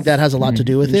makes sense. I think that has a lot to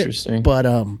do with it. But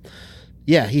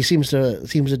he seems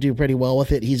to do pretty well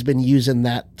with it. He's been using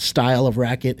that style of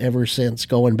racket ever since,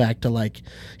 going back to like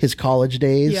his college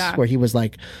days where he was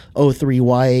like 03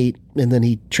 white, and then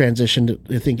he transitioned,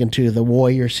 I think, into the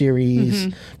Warrior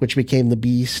series, which became the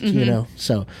Beast,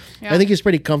 So I think he's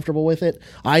pretty comfortable with it.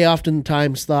 I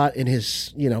oftentimes thought in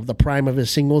his, the prime of his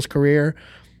singles career,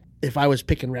 if I was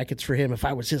picking rackets for him, if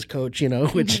I was his coach,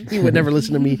 which he would never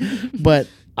listen to me, but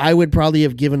I would probably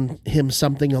have given him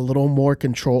something a little more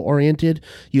control oriented.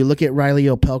 You look at Riley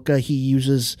Opelka, he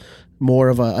uses more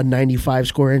of a 95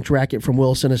 square inch racket from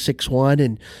Wilson, a 6'1",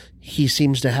 and he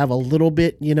seems to have a little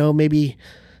bit, maybe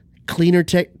cleaner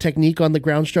technique on the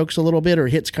ground strokes a little bit, or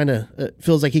hits kind of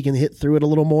feels like he can hit through it a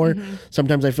little more.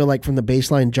 Sometimes I feel like from the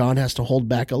baseline, John has to hold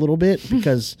back a little bit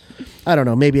because I don't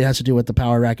know, maybe it has to do with the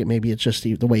power racket, maybe it's just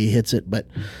the way he hits it, but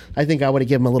I think I would have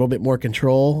given him a little bit more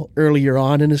control earlier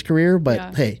on in his career,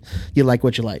 but hey, you like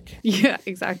what you like. Yeah,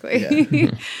 exactly.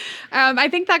 I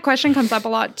think that question comes up a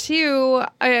lot too.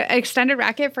 Extended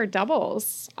racket for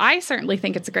doubles. I certainly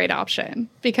think it's a great option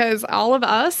because all of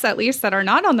us, at least that are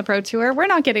not on the Pro Tour, we're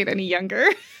not getting any younger.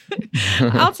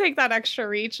 I'll take that extra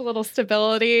reach, a little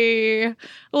stability, a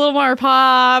little more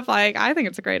pop. Like, I think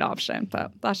it's a great option,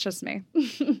 but that's just me.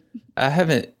 I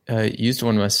haven't used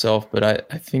one myself, but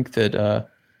I think that,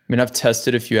 I've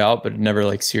tested a few out, but never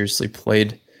like seriously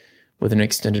played with an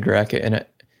extended racket. And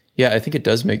I think it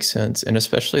does make sense. And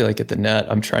especially like at the net,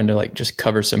 I'm trying to like just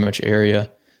cover so much area.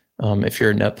 If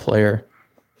you're a net player,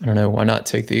 I don't know, why not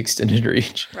take the extended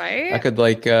reach? Right. I could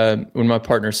like, when my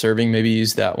partner's serving, maybe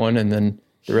use that one. And then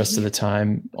the rest of the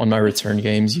time on my return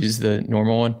games, use the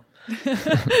normal one.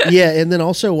 Yeah, and then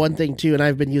also one thing too, and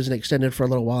I've been using Extended for a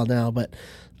little while now, but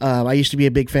I used to be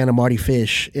a big fan of Marty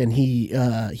Fish, and he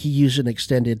used an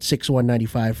Extended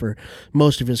 6-195 for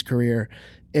most of his career.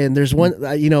 And there's one,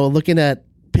 looking at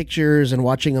pictures and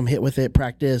watching him hit with it,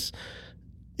 practice,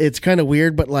 it's kind of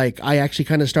weird, but like I actually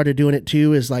kind of started doing it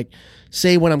too, is like,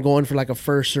 say when I'm going for like a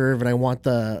first serve and I want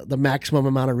the maximum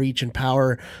amount of reach and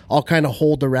power, I'll kind of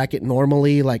hold the racket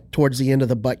normally, like towards the end of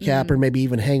the butt cap, or maybe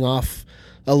even hang off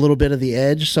a little bit of the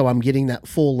edge, so I'm getting that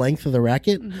full length of the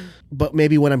racket. But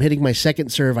maybe when I'm hitting my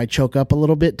second serve, I choke up a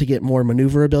little bit to get more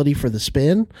maneuverability for the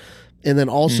spin. And then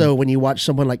also when you watch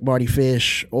someone like Marty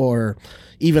Fish or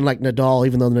even like Nadal,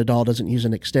 even though Nadal doesn't use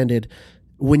an Extended,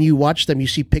 when you watch them, you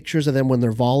see pictures of them when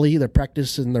they're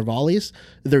practicing their volleys,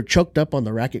 they're choked up on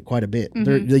the racket quite a bit.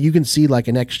 You can see like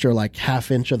an extra like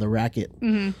half inch of the racket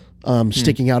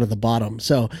sticking out of the bottom.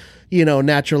 So,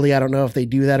 naturally, I don't know if they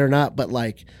do that or not, but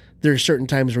like there's certain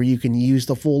times where you can use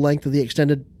the full length of the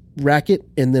extended racket,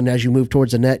 and then as you move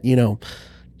towards the net, you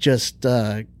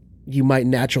might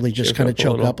naturally just kind of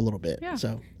choke up a little bit. Yeah.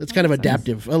 So it's kind of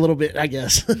adaptive a little bit, I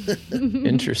guess.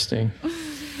 Interesting.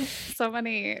 So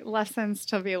many lessons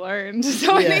to be learned.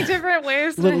 So many different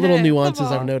ways to little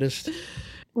nuances I've noticed.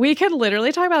 We could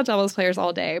literally talk about doubles players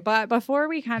all day, but before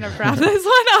we kind of wrap this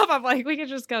one up, I'm like, we could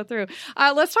just go through.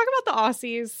 Let's talk about the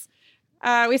Aussies.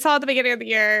 We saw at the beginning of the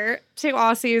year 2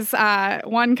 Aussies,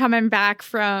 one coming back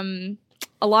from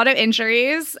a lot of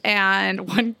injuries and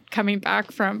one coming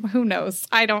back from who knows.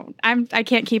 I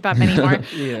can't keep up anymore.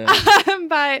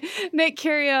 But Nick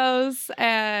Kyrgios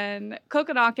and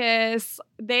Kokkinakis,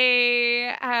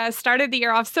 they started the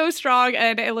year off so strong,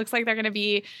 and it looks like they're going to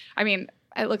be,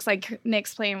 it looks like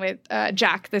Nick's playing with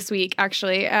Jack this week,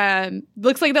 actually.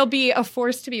 Looks like they'll be a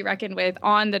force to be reckoned with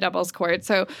on the doubles court.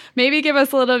 So maybe give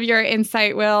us a little of your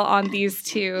insight, Will, on these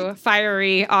 2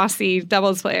 fiery Aussie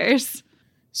doubles players.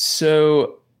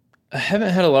 So I haven't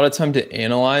had a lot of time to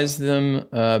analyze them,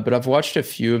 but I've watched a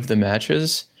few of the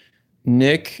matches.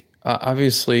 Nick,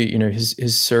 obviously,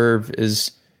 his serve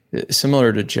is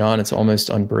similar to John. It's almost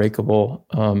unbreakable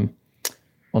on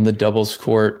the doubles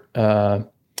court.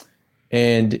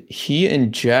 And he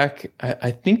and Jack,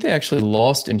 I think they actually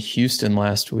lost in Houston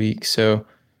last week. So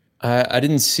I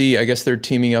didn't see, I guess they're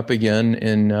teaming up again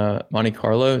in Monte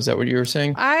Carlo. Is that what you were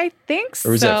saying? I think so.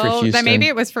 Or was that for Houston? Then maybe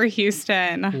it was for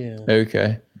Houston. Yeah.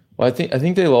 Okay. Well, I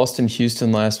think they lost in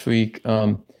Houston last week.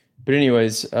 But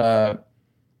anyways, a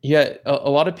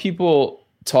lot of people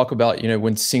talk about,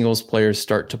 when singles players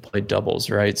start to play doubles,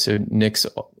 right? So Nick's,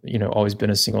 always been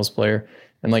a singles player,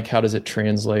 and like, how does it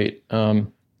translate?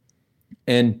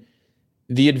 And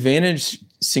the advantage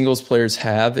singles players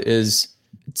have is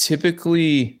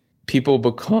typically people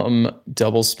become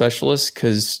double specialists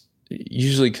because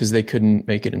they couldn't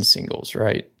make it in singles,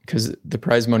 right? Because the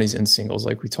prize money's in singles,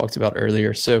 like we talked about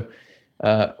earlier. So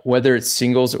whether it's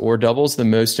singles or doubles, the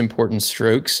most important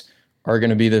strokes are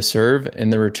going to be the serve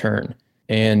and the return.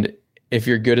 And if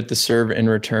you're good at the serve and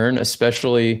return,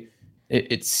 especially,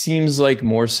 it seems like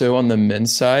more so on the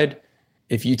men's side,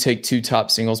 if you take 2 top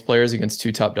singles players against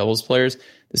 2 top doubles players,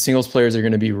 the singles players are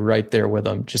going to be right there with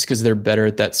them just because they're better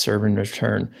at that serve and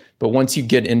return. But once you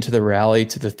get into the rally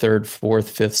to the 3rd,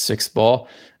 4th, 5th, 6th ball,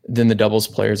 then the doubles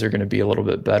players are going to be a little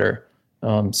bit better.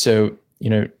 So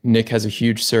Nick has a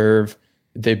huge serve.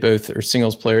 They both are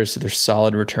singles players, so they're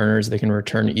solid returners. They can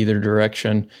return either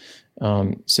direction.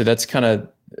 So that's kind of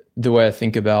the way I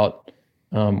think about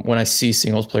when I see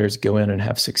singles players go in and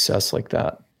have success like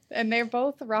that. And they're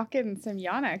both rocking some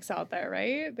Yonex out there,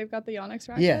 right? They've got the Yonex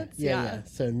rackets. Yeah.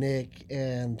 So Nick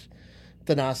and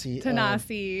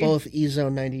Thanasi. Both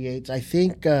E-Zone 98s. I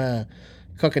think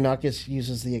Kokkinakis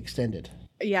uses the extended.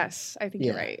 Yes, I think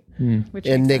you're right.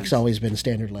 And Nick's always been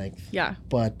standard length. Yeah.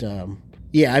 But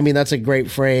that's a great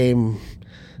frame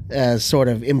as sort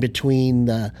of in between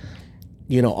the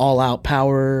all-out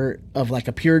power of like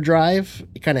a pure drive.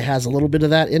 It kind of has a little bit of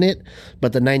that in it,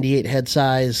 but the 98 head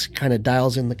size kind of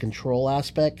dials in the control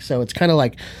aspect. So it's kind of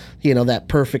like, that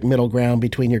perfect middle ground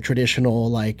between your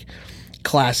traditional, like,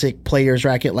 classic player's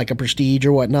racket, like a Prestige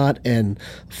or whatnot, and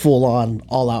full-on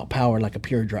all-out power like a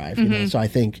pure drive. So I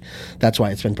think that's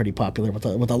why it's been pretty popular with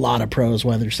a lot of pros,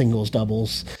 whether singles,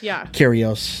 doubles,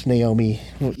 Kyrgios, Naomi,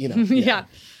 Yeah,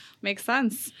 makes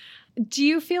sense. Do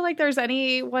you feel like there's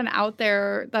anyone out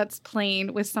there that's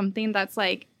playing with something that's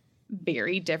like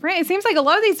very different? It seems like a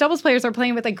lot of these doubles players are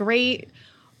playing with a great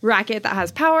racket that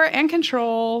has power and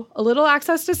control, a little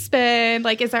access to spin.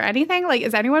 Like, is there anything, like,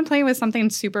 is anyone playing with something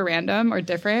super random or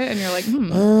different? And you're like,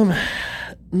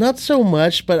 not so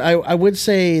much, but I would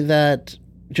say that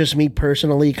just me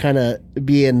personally kind of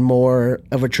being more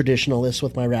of a traditionalist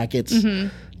with my rackets,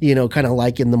 kind of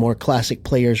like in the more classic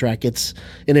players rackets.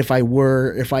 And if I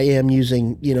am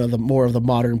using, the more of the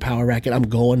modern power racket, I'm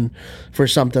going for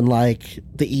something like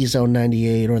the E-Zone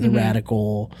 98 or the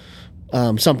Radical,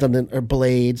 or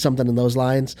Blade, something in those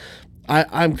lines.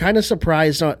 I'm kind of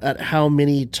surprised at how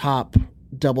many top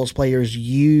doubles players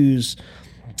use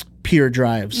pure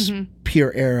drives,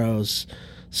 pure arrows,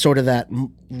 sort of that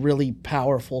really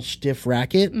powerful, stiff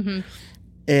racket.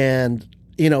 And,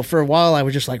 for a while I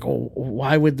was just like, oh,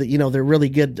 why would they're really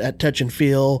good at touch and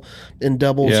feel in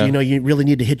doubles. Yeah. You really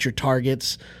need to hit your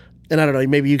targets. And I don't know,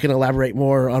 maybe you can elaborate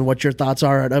more on what your thoughts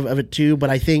are of it too. But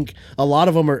I think a lot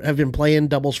of them have been playing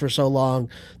doubles for so long.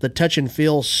 The touch and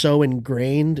feel so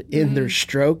ingrained in their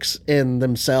strokes and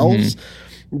themselves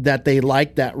that they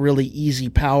like that really easy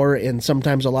power. And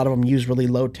sometimes a lot of them use really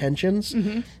low tensions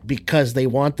because they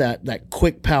want that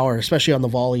quick power, especially on the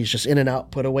volleys, just in and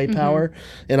out, put away power.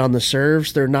 And on the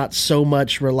serves, they're not so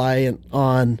much reliant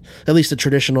on, at least the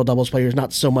traditional doubles players,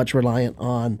 not so much reliant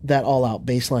on that all out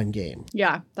baseline game.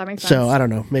 Yeah, that makes sense. So I don't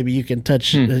know, maybe you can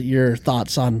touch your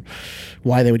thoughts on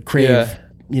why they would crave,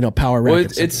 power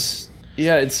rackets.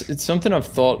 Well, it's something I've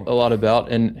thought a lot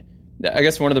about. And I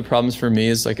guess one of the problems for me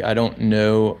is I don't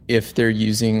know if they're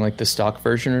using the stock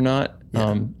version or not.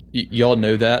 Yeah. Y'all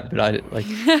know that, but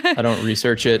I don't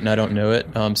research it and I don't know it.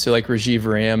 So Rajiv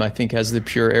Ram I think has the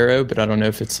pure arrow, but I don't know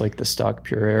if it's the stock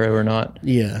pure arrow or not.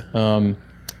 Yeah.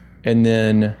 And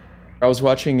then I was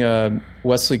watching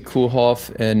Wesley Kulhoff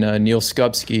and Neil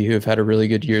Skupski, who have had a really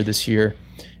good year this year,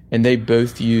 and they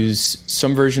both use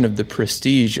some version of the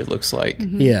Prestige, it looks like.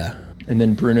 Yeah. And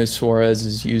then Bruno Suarez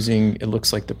is using, it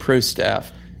looks like, the Pro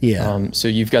Staff. Yeah. So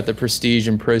you've got the Prestige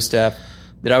and Pro Staff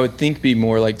that I would think be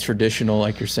more traditional,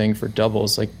 like you're saying, for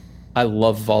doubles. I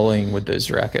love volleying with those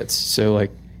rackets. So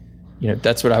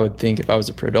that's what I would think if I was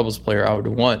a pro doubles player I would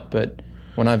want. But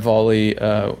when I volley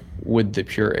with the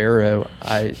pure arrow,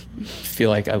 I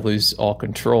feel like I lose all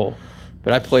control.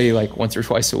 But I play once or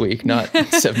twice a week, not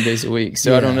 7 days a week.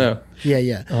 So I don't know.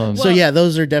 Yeah.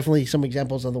 Those are definitely some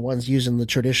examples of the ones using the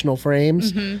traditional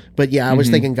frames. But I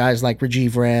was thinking guys like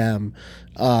Rajiv Ram,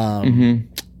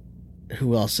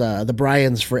 who else? The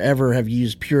Bryans forever have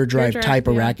used pure drive type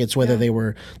of rackets, whether they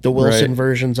were the Wilson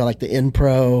versions, like the N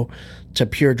Pro, to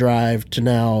pure drive, to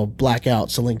now blackout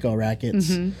Solinco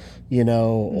rackets,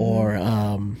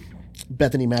 or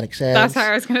Bethany Maddox. That's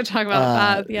how I was going to talk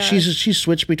about that. Yeah, she's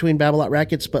switched between Babolat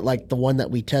rackets, but the one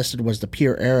that we tested was the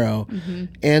pure arrow,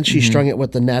 and she strung it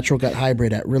with the natural gut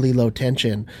hybrid at really low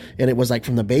tension, and it was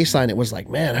from the baseline, it was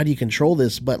man, how do you control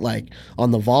this? But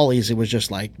on the volleys, it was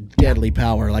just deadly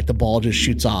power, the ball just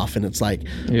shoots off, and it's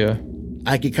yeah,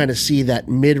 I could kind of see that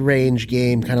mid-range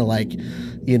game, kind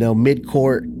of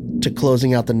mid-court to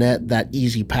closing out the net. That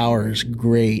easy power is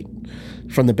great.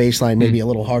 From the baseline, maybe a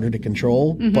little harder to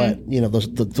control, but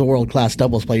the world-class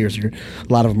doubles players a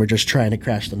lot of them are just trying to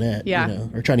crash the net,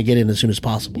 or trying to get in as soon as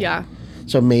possible. Yeah.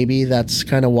 So maybe that's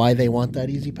kind of why they want that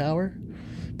easy power.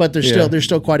 But there's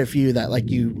still quite a few that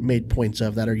you made points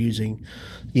of that are using,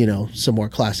 some more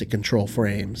classic control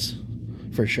frames,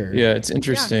 for sure. Yeah, it's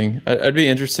interesting. Yeah. I'd be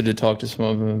interested to talk to some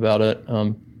of them about it.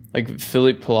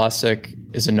 Filip Polasek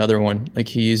is another one.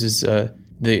 He uses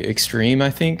the Extreme, I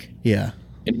think. Yeah.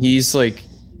 And he's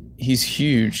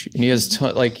huge, and he has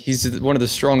he's one of the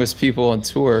strongest people on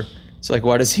tour. So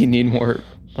why does he need more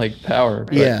power?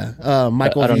 But,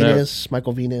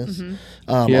 Michael Venus.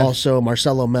 Also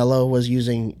Marcelo Mello was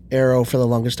using arrow for the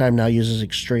longest time, now uses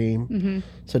Extreme.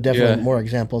 So definitely more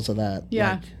examples of that.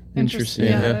 Yeah. Interesting.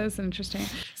 Yeah, that is interesting.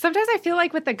 Sometimes I feel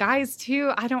with the guys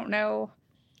too, I don't know.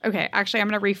 Okay, actually I'm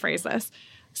going to rephrase this.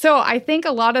 So I think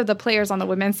a lot of the players on the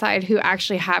women's side who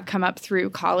actually have come up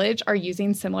through college are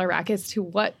using similar rackets to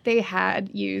what they had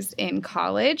used in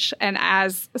college. And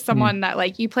as someone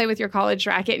that you play with your college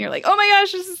racket and you're oh my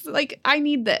gosh, this is I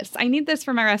need this. I need this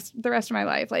for the rest of my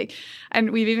life.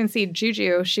 And we've even seen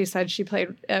Juju. She said she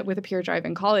played with a pure drive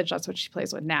in college. That's what she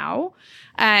plays with now.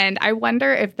 And I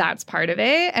wonder if that's part of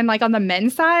it. And on the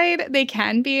men's side, they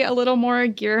can be a little more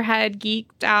gearhead,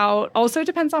 geeked out. Also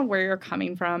depends on where you're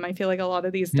coming from. I feel a lot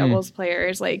of these doubles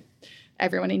players,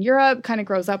 everyone in Europe kind of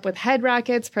grows up with head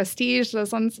rackets, Prestige,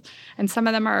 those ones. And some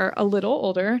of them are a little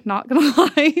older, not going to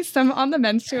lie. Some on the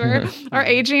men's tour are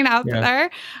aging out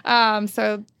there.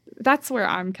 So that's where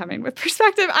I'm coming with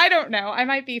perspective. I don't know. I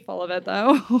might be full of it,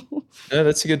 though. Yeah,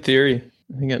 that's a good theory.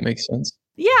 I think that makes sense.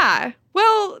 Yeah.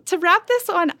 Well, to wrap this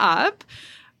one up,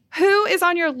 who is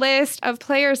on your list of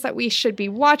players that we should be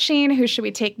watching? Who should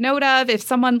we take note of? If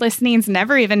someone listening's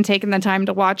never even taken the time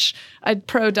to watch a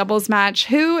pro doubles match,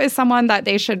 who is someone that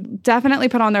they should definitely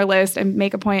put on their list and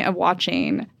make a point of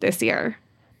watching this year?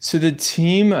 So the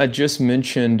team I just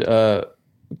mentioned,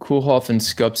 Kulhoff and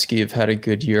Skupski have had a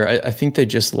good year. I think they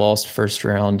just lost first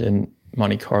round in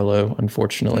Monte Carlo,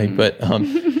 unfortunately. But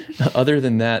other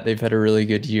than that, they've had a really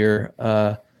good year.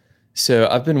 So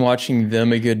I've been watching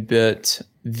them a good bit.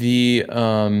 The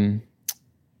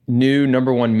new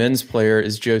number one men's player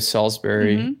is Joe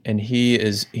Salisbury, and he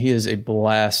is a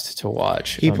blast to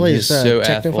watch. He plays so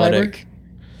Technofiber? athletic.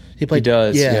 He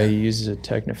does. Yeah. He uses a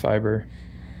Technofiber,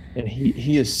 and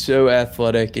he is so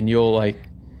athletic. And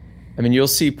you'll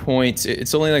see points.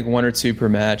 It's only like 1 or 2 per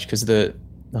match because the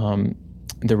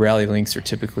rally links are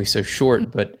typically so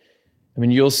short. But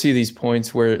you'll see these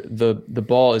points where the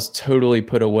ball is totally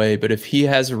put away, but if he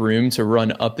has room to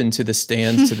run up into the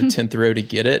stands to the 10th row to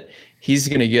get it, he's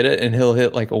going to get it, and he'll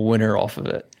hit like a winner off of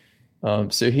it.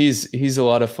 So he's a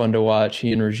lot of fun to watch.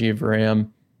 He and Rajiv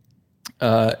Ram.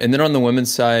 And then on the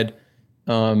women's side,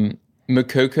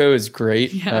 Makoko is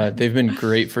great. Yeah. They've been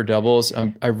great for doubles.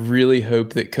 I really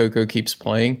hope that Coco keeps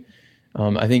playing.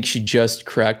 I think she just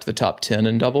cracked the top 10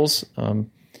 in doubles,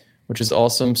 which is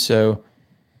awesome. So,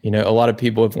 a lot of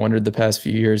people have wondered the past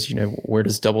few years, where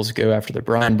does doubles go after the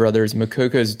Bryan brothers?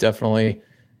 Makoko is definitely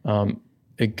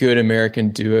a good American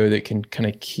duo that can kind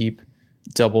of keep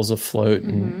doubles afloat.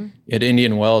 And at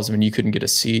Indian Wells, you couldn't get a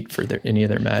seat for any of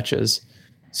their matches.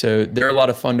 So they're a lot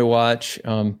of fun to watch.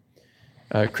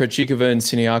 Krejcikova and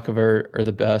Siniakova are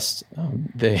the best.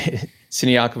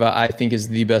 Siniakova, I think, is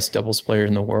the best doubles player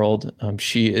in the world.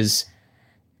 She is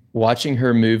watching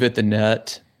her move at the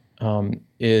net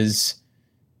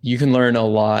you can learn a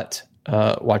lot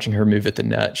watching her move at the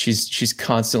net. She's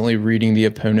constantly reading the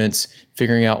opponents,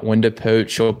 figuring out when to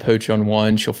poach. She'll poach on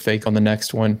one, she'll fake on the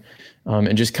next one,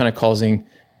 and just kind of causing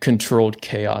controlled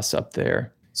chaos up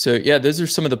there. So yeah, those are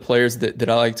some of the players that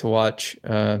I like to watch,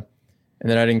 and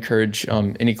then I'd encourage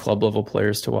any club level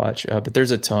players to watch. But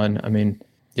there's a ton.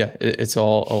 It's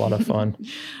all a lot of fun.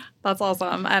 That's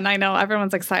awesome. And I know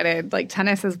everyone's excited. Like,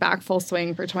 tennis is back full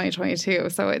swing for 2022.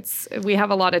 So we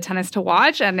have a lot of tennis to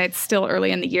watch, and it's still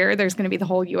early in the year. There's going to be the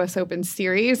whole US Open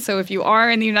series. So if you are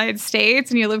in the United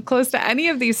States and you live close to any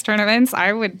of these tournaments,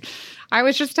 I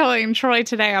was just telling Troy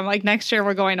today, I'm like, next year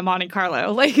we're going to Monte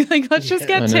Carlo. Like let's just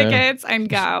get tickets and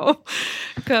go.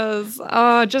 Because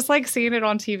just like seeing it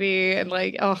on TV and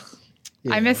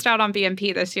I missed out on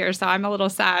BMP this year, so I'm a little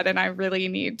sad, and I really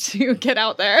need to get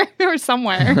out there or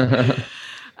somewhere.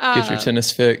 Get your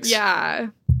tennis fix. Yeah.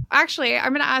 Actually, I'm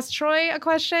going to ask Troy a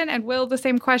question and Will the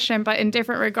same question, but in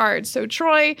different regards. So,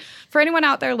 Troy, for anyone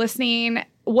out there listening,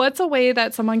 what's a way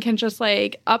that someone can just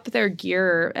up their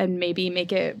gear and maybe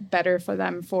make it better for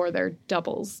them for their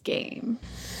doubles game?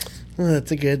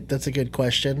 That's a good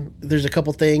question. There's a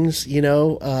couple things,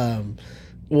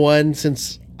 one,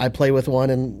 since I play with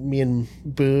one, and me and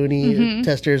Booney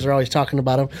testers are always talking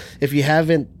about them. If you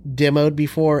haven't demoed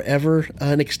before ever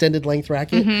an extended length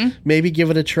racket, maybe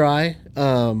give it a try.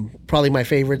 Probably my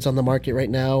favorites on the market right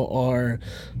now are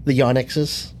the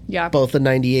Yonex. Yeah. Both the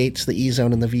 98s, the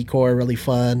E-Zone and the V-Core are really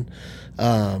fun.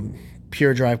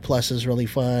 Pure Drive Plus is really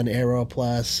fun. Aero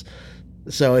Plus.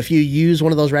 So if you use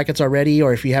one of those rackets already,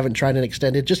 or if you haven't tried an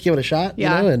extended, just give it a shot,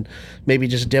 and maybe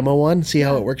just demo one, see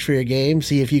how it works for your game,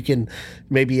 see if you can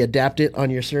maybe adapt it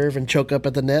on your serve and choke up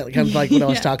at the net, kind of like what I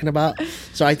was talking about.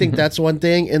 So I think that's one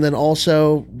thing. And then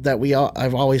also that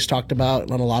I've always talked about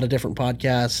on a lot of different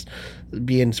podcasts,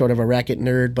 being sort of a racket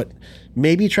nerd, but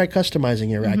maybe try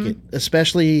customizing your racket,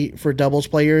 especially for doubles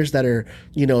players that are,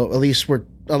 at least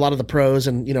a lot of the pros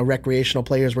and, recreational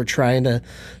players were trying to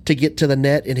get to the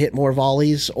net and hit more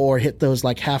volleys or hit those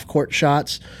half court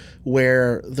shots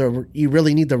where you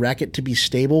really need the racket to be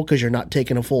stable because you're not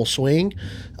taking a full swing.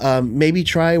 Maybe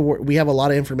we have a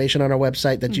lot of information on our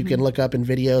website that you can look up in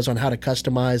videos on how to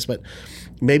customize, but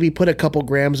maybe put a couple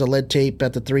grams of lead tape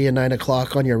at the 3 and 9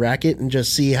 o'clock on your racket and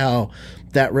just see how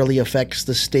that really affects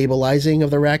the stabilizing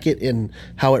of the racket and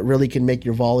how it really can make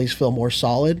your volleys feel more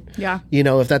solid. Yeah.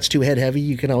 If that's too head heavy,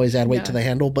 you can always add weight to the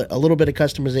handle, but a little bit of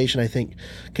customization, I think,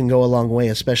 can go a long way,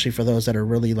 especially for those that are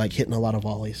really hitting a lot of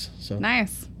volleys. So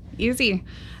nice. Easy.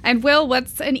 And Will,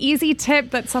 what's an easy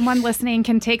tip that someone listening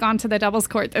can take onto the doubles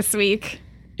court this week?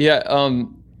 Yeah.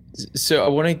 So I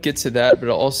want to get to that, but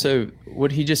also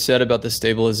what he just said about the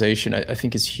stabilization, I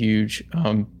think is huge.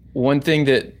 One thing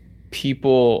that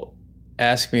people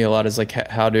ask me a lot is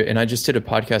and I just did a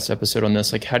podcast episode on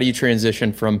this, how do you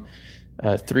transition from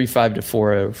 3.5 to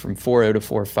 4.0, from 4.0 to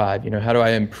 4.5? How do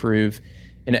I improve?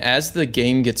 And as the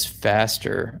game gets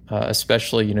faster,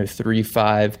 especially,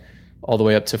 3.5 all the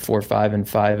way up to 4.5 and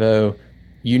 5.0,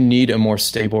 you need a more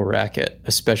stable racket,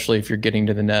 especially if you're getting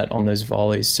to the net on those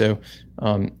volleys. So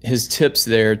his tips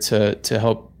there to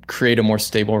help create a more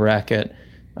stable racket,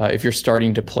 if you're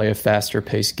starting to play a faster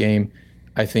paced game,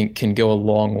 I think can go a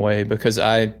long way, because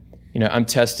I'm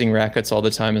testing rackets all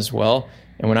the time as well.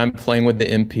 And when I'm playing with the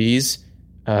MPs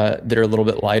that are a little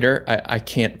bit lighter, I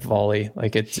can't volley.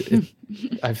 Like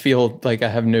I feel like I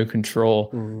have no control.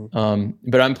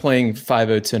 But I'm playing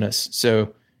 5-0 tennis,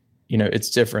 so it's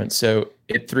different. So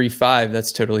at 3-5,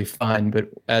 that's totally fine. But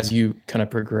as you kind of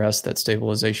progress, that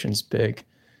stabilization is big.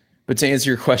 But to answer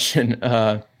your question,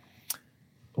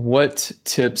 what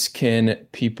tips can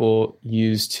people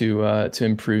use to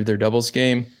improve their doubles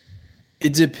game?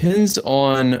 It depends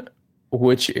on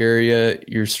which area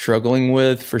you're struggling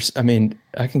with.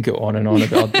 I can go on and on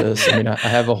about this. I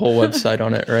have a whole website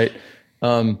on it, right?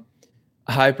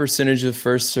 High percentage of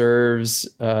first serves,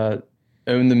 own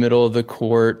the middle of the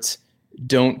court,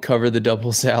 don't cover the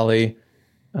doubles alley.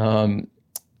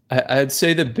 I'd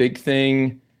say the big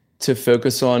thing to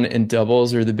focus on in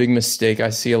doubles, or the big mistake I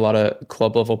see a lot of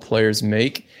club level players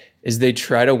make, is they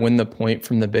try to win the point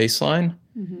from the baseline.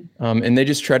 And they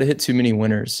just try to hit too many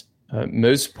winners.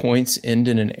 Most points end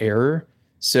in an error.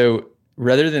 So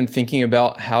rather than thinking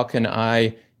about how can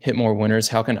I hit more winners,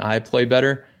 how can I play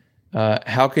better,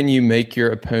 how can you make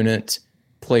your opponent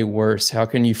play worse? How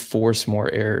can you force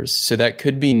more errors? So that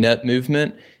could be net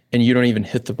movement and you don't even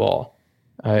hit the ball.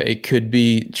 It could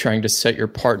be trying to set your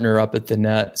partner up at the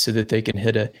net so that they can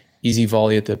hit an easy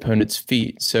volley at the opponent's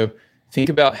feet. So think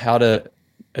about how to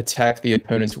attack the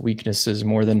opponent's weaknesses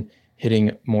more than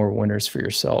hitting more winners for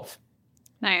yourself.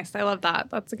 Nice. I love that.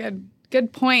 That's a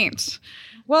good point.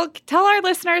 Well, tell our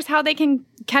listeners how they can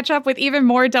catch up with even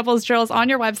more doubles drills on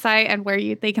your website and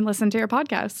where they can listen to your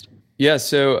podcast. Yeah.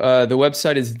 So the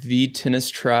website is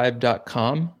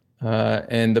thetennistribe.com.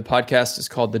 And the podcast is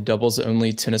called the Doubles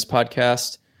Only Tennis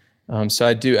Podcast. So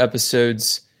I do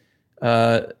episodes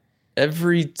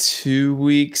every 2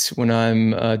 weeks when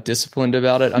I'm disciplined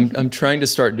about it. I'm trying to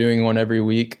start doing one every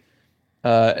week.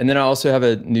 And then I also have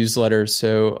a newsletter.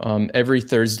 So every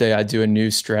Thursday I do a new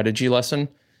strategy lesson.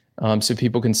 So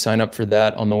people can sign up for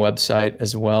that on the website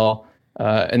as well.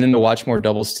 And then the Watch More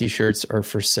Doubles t-shirts are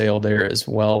for sale there as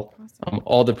well. Awesome.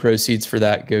 All the proceeds for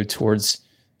that go towards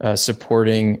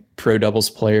supporting pro doubles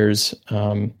players.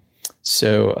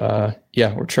 So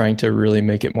we're trying to really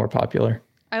make it more popular.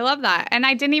 I love that. And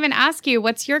I didn't even ask you,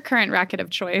 what's your current racket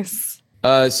of choice?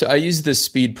 So I use the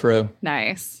Speed Pro.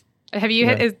 Nice. Have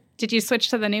you did you switch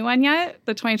to the new one yet?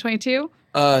 The 2022?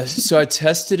 So I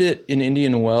tested it in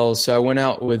Indian Wells. So I went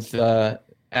out with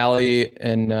Allie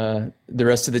and the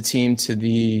rest of the team to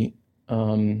the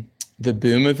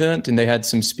Boom event, and they had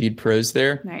some Speed Pros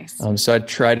there. Nice. So I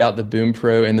tried out the Boom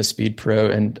Pro and the Speed Pro,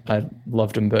 and I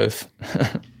loved them both.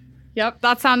 Yep,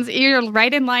 you're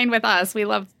right in line with us. We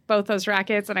love both those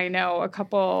rackets, and I know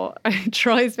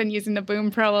Troy's been using the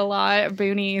Boom Pro a lot,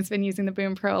 Booney's been using the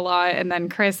Boom Pro a lot, and then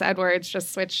Chris Edwards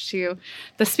just switched to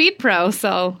the Speed Pro,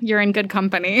 so you're in good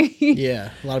company.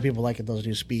 Yeah, a lot of people like those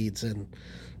new speeds, and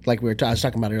like I was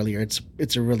talking about earlier,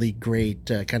 it's a really great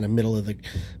kind of middle of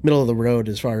the road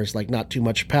as far as like not too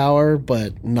much power,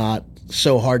 but not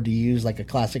so hard to use like a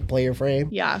classic player frame.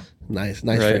 Yeah, nice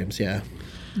right. Frames. Yeah,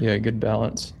 good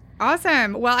balance.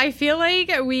 Awesome. Well, I feel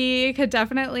like we could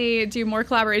definitely do more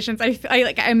collaborations.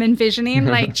 I'm envisioning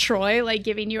like Troy like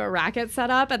giving you a racket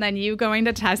setup and then you going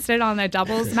to test it on a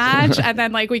doubles match and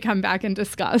then like we come back and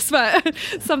discuss. But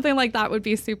something like that would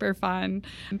be super fun.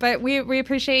 But we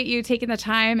appreciate you taking the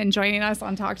time and joining us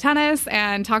on Talk Tennis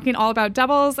and talking all about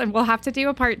doubles. And we'll have to do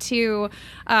a part 2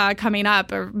 coming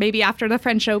up, or maybe after the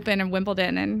French Open and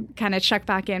Wimbledon, and kind of check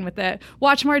back in with the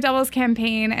Watch More Doubles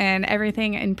campaign and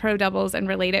everything in pro doubles and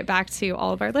relate it back to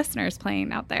all of our listeners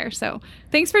playing out there. So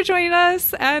thanks for joining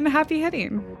us and happy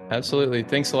hitting. Absolutely.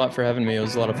 Thanks a lot for having me. It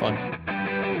was a lot of fun.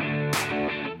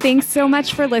 Thanks so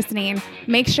much for listening.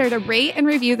 Make sure to rate and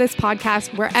review this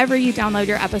podcast wherever you download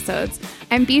your episodes.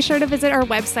 And be sure to visit our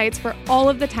websites for all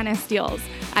of the tennis deals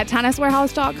at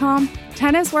tenniswarehouse.com,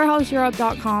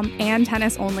 tenniswarehouseeurope.com, and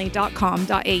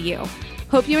tennisonly.com.au.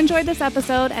 Hope you enjoyed this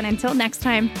episode, and until next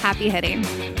time, happy hitting.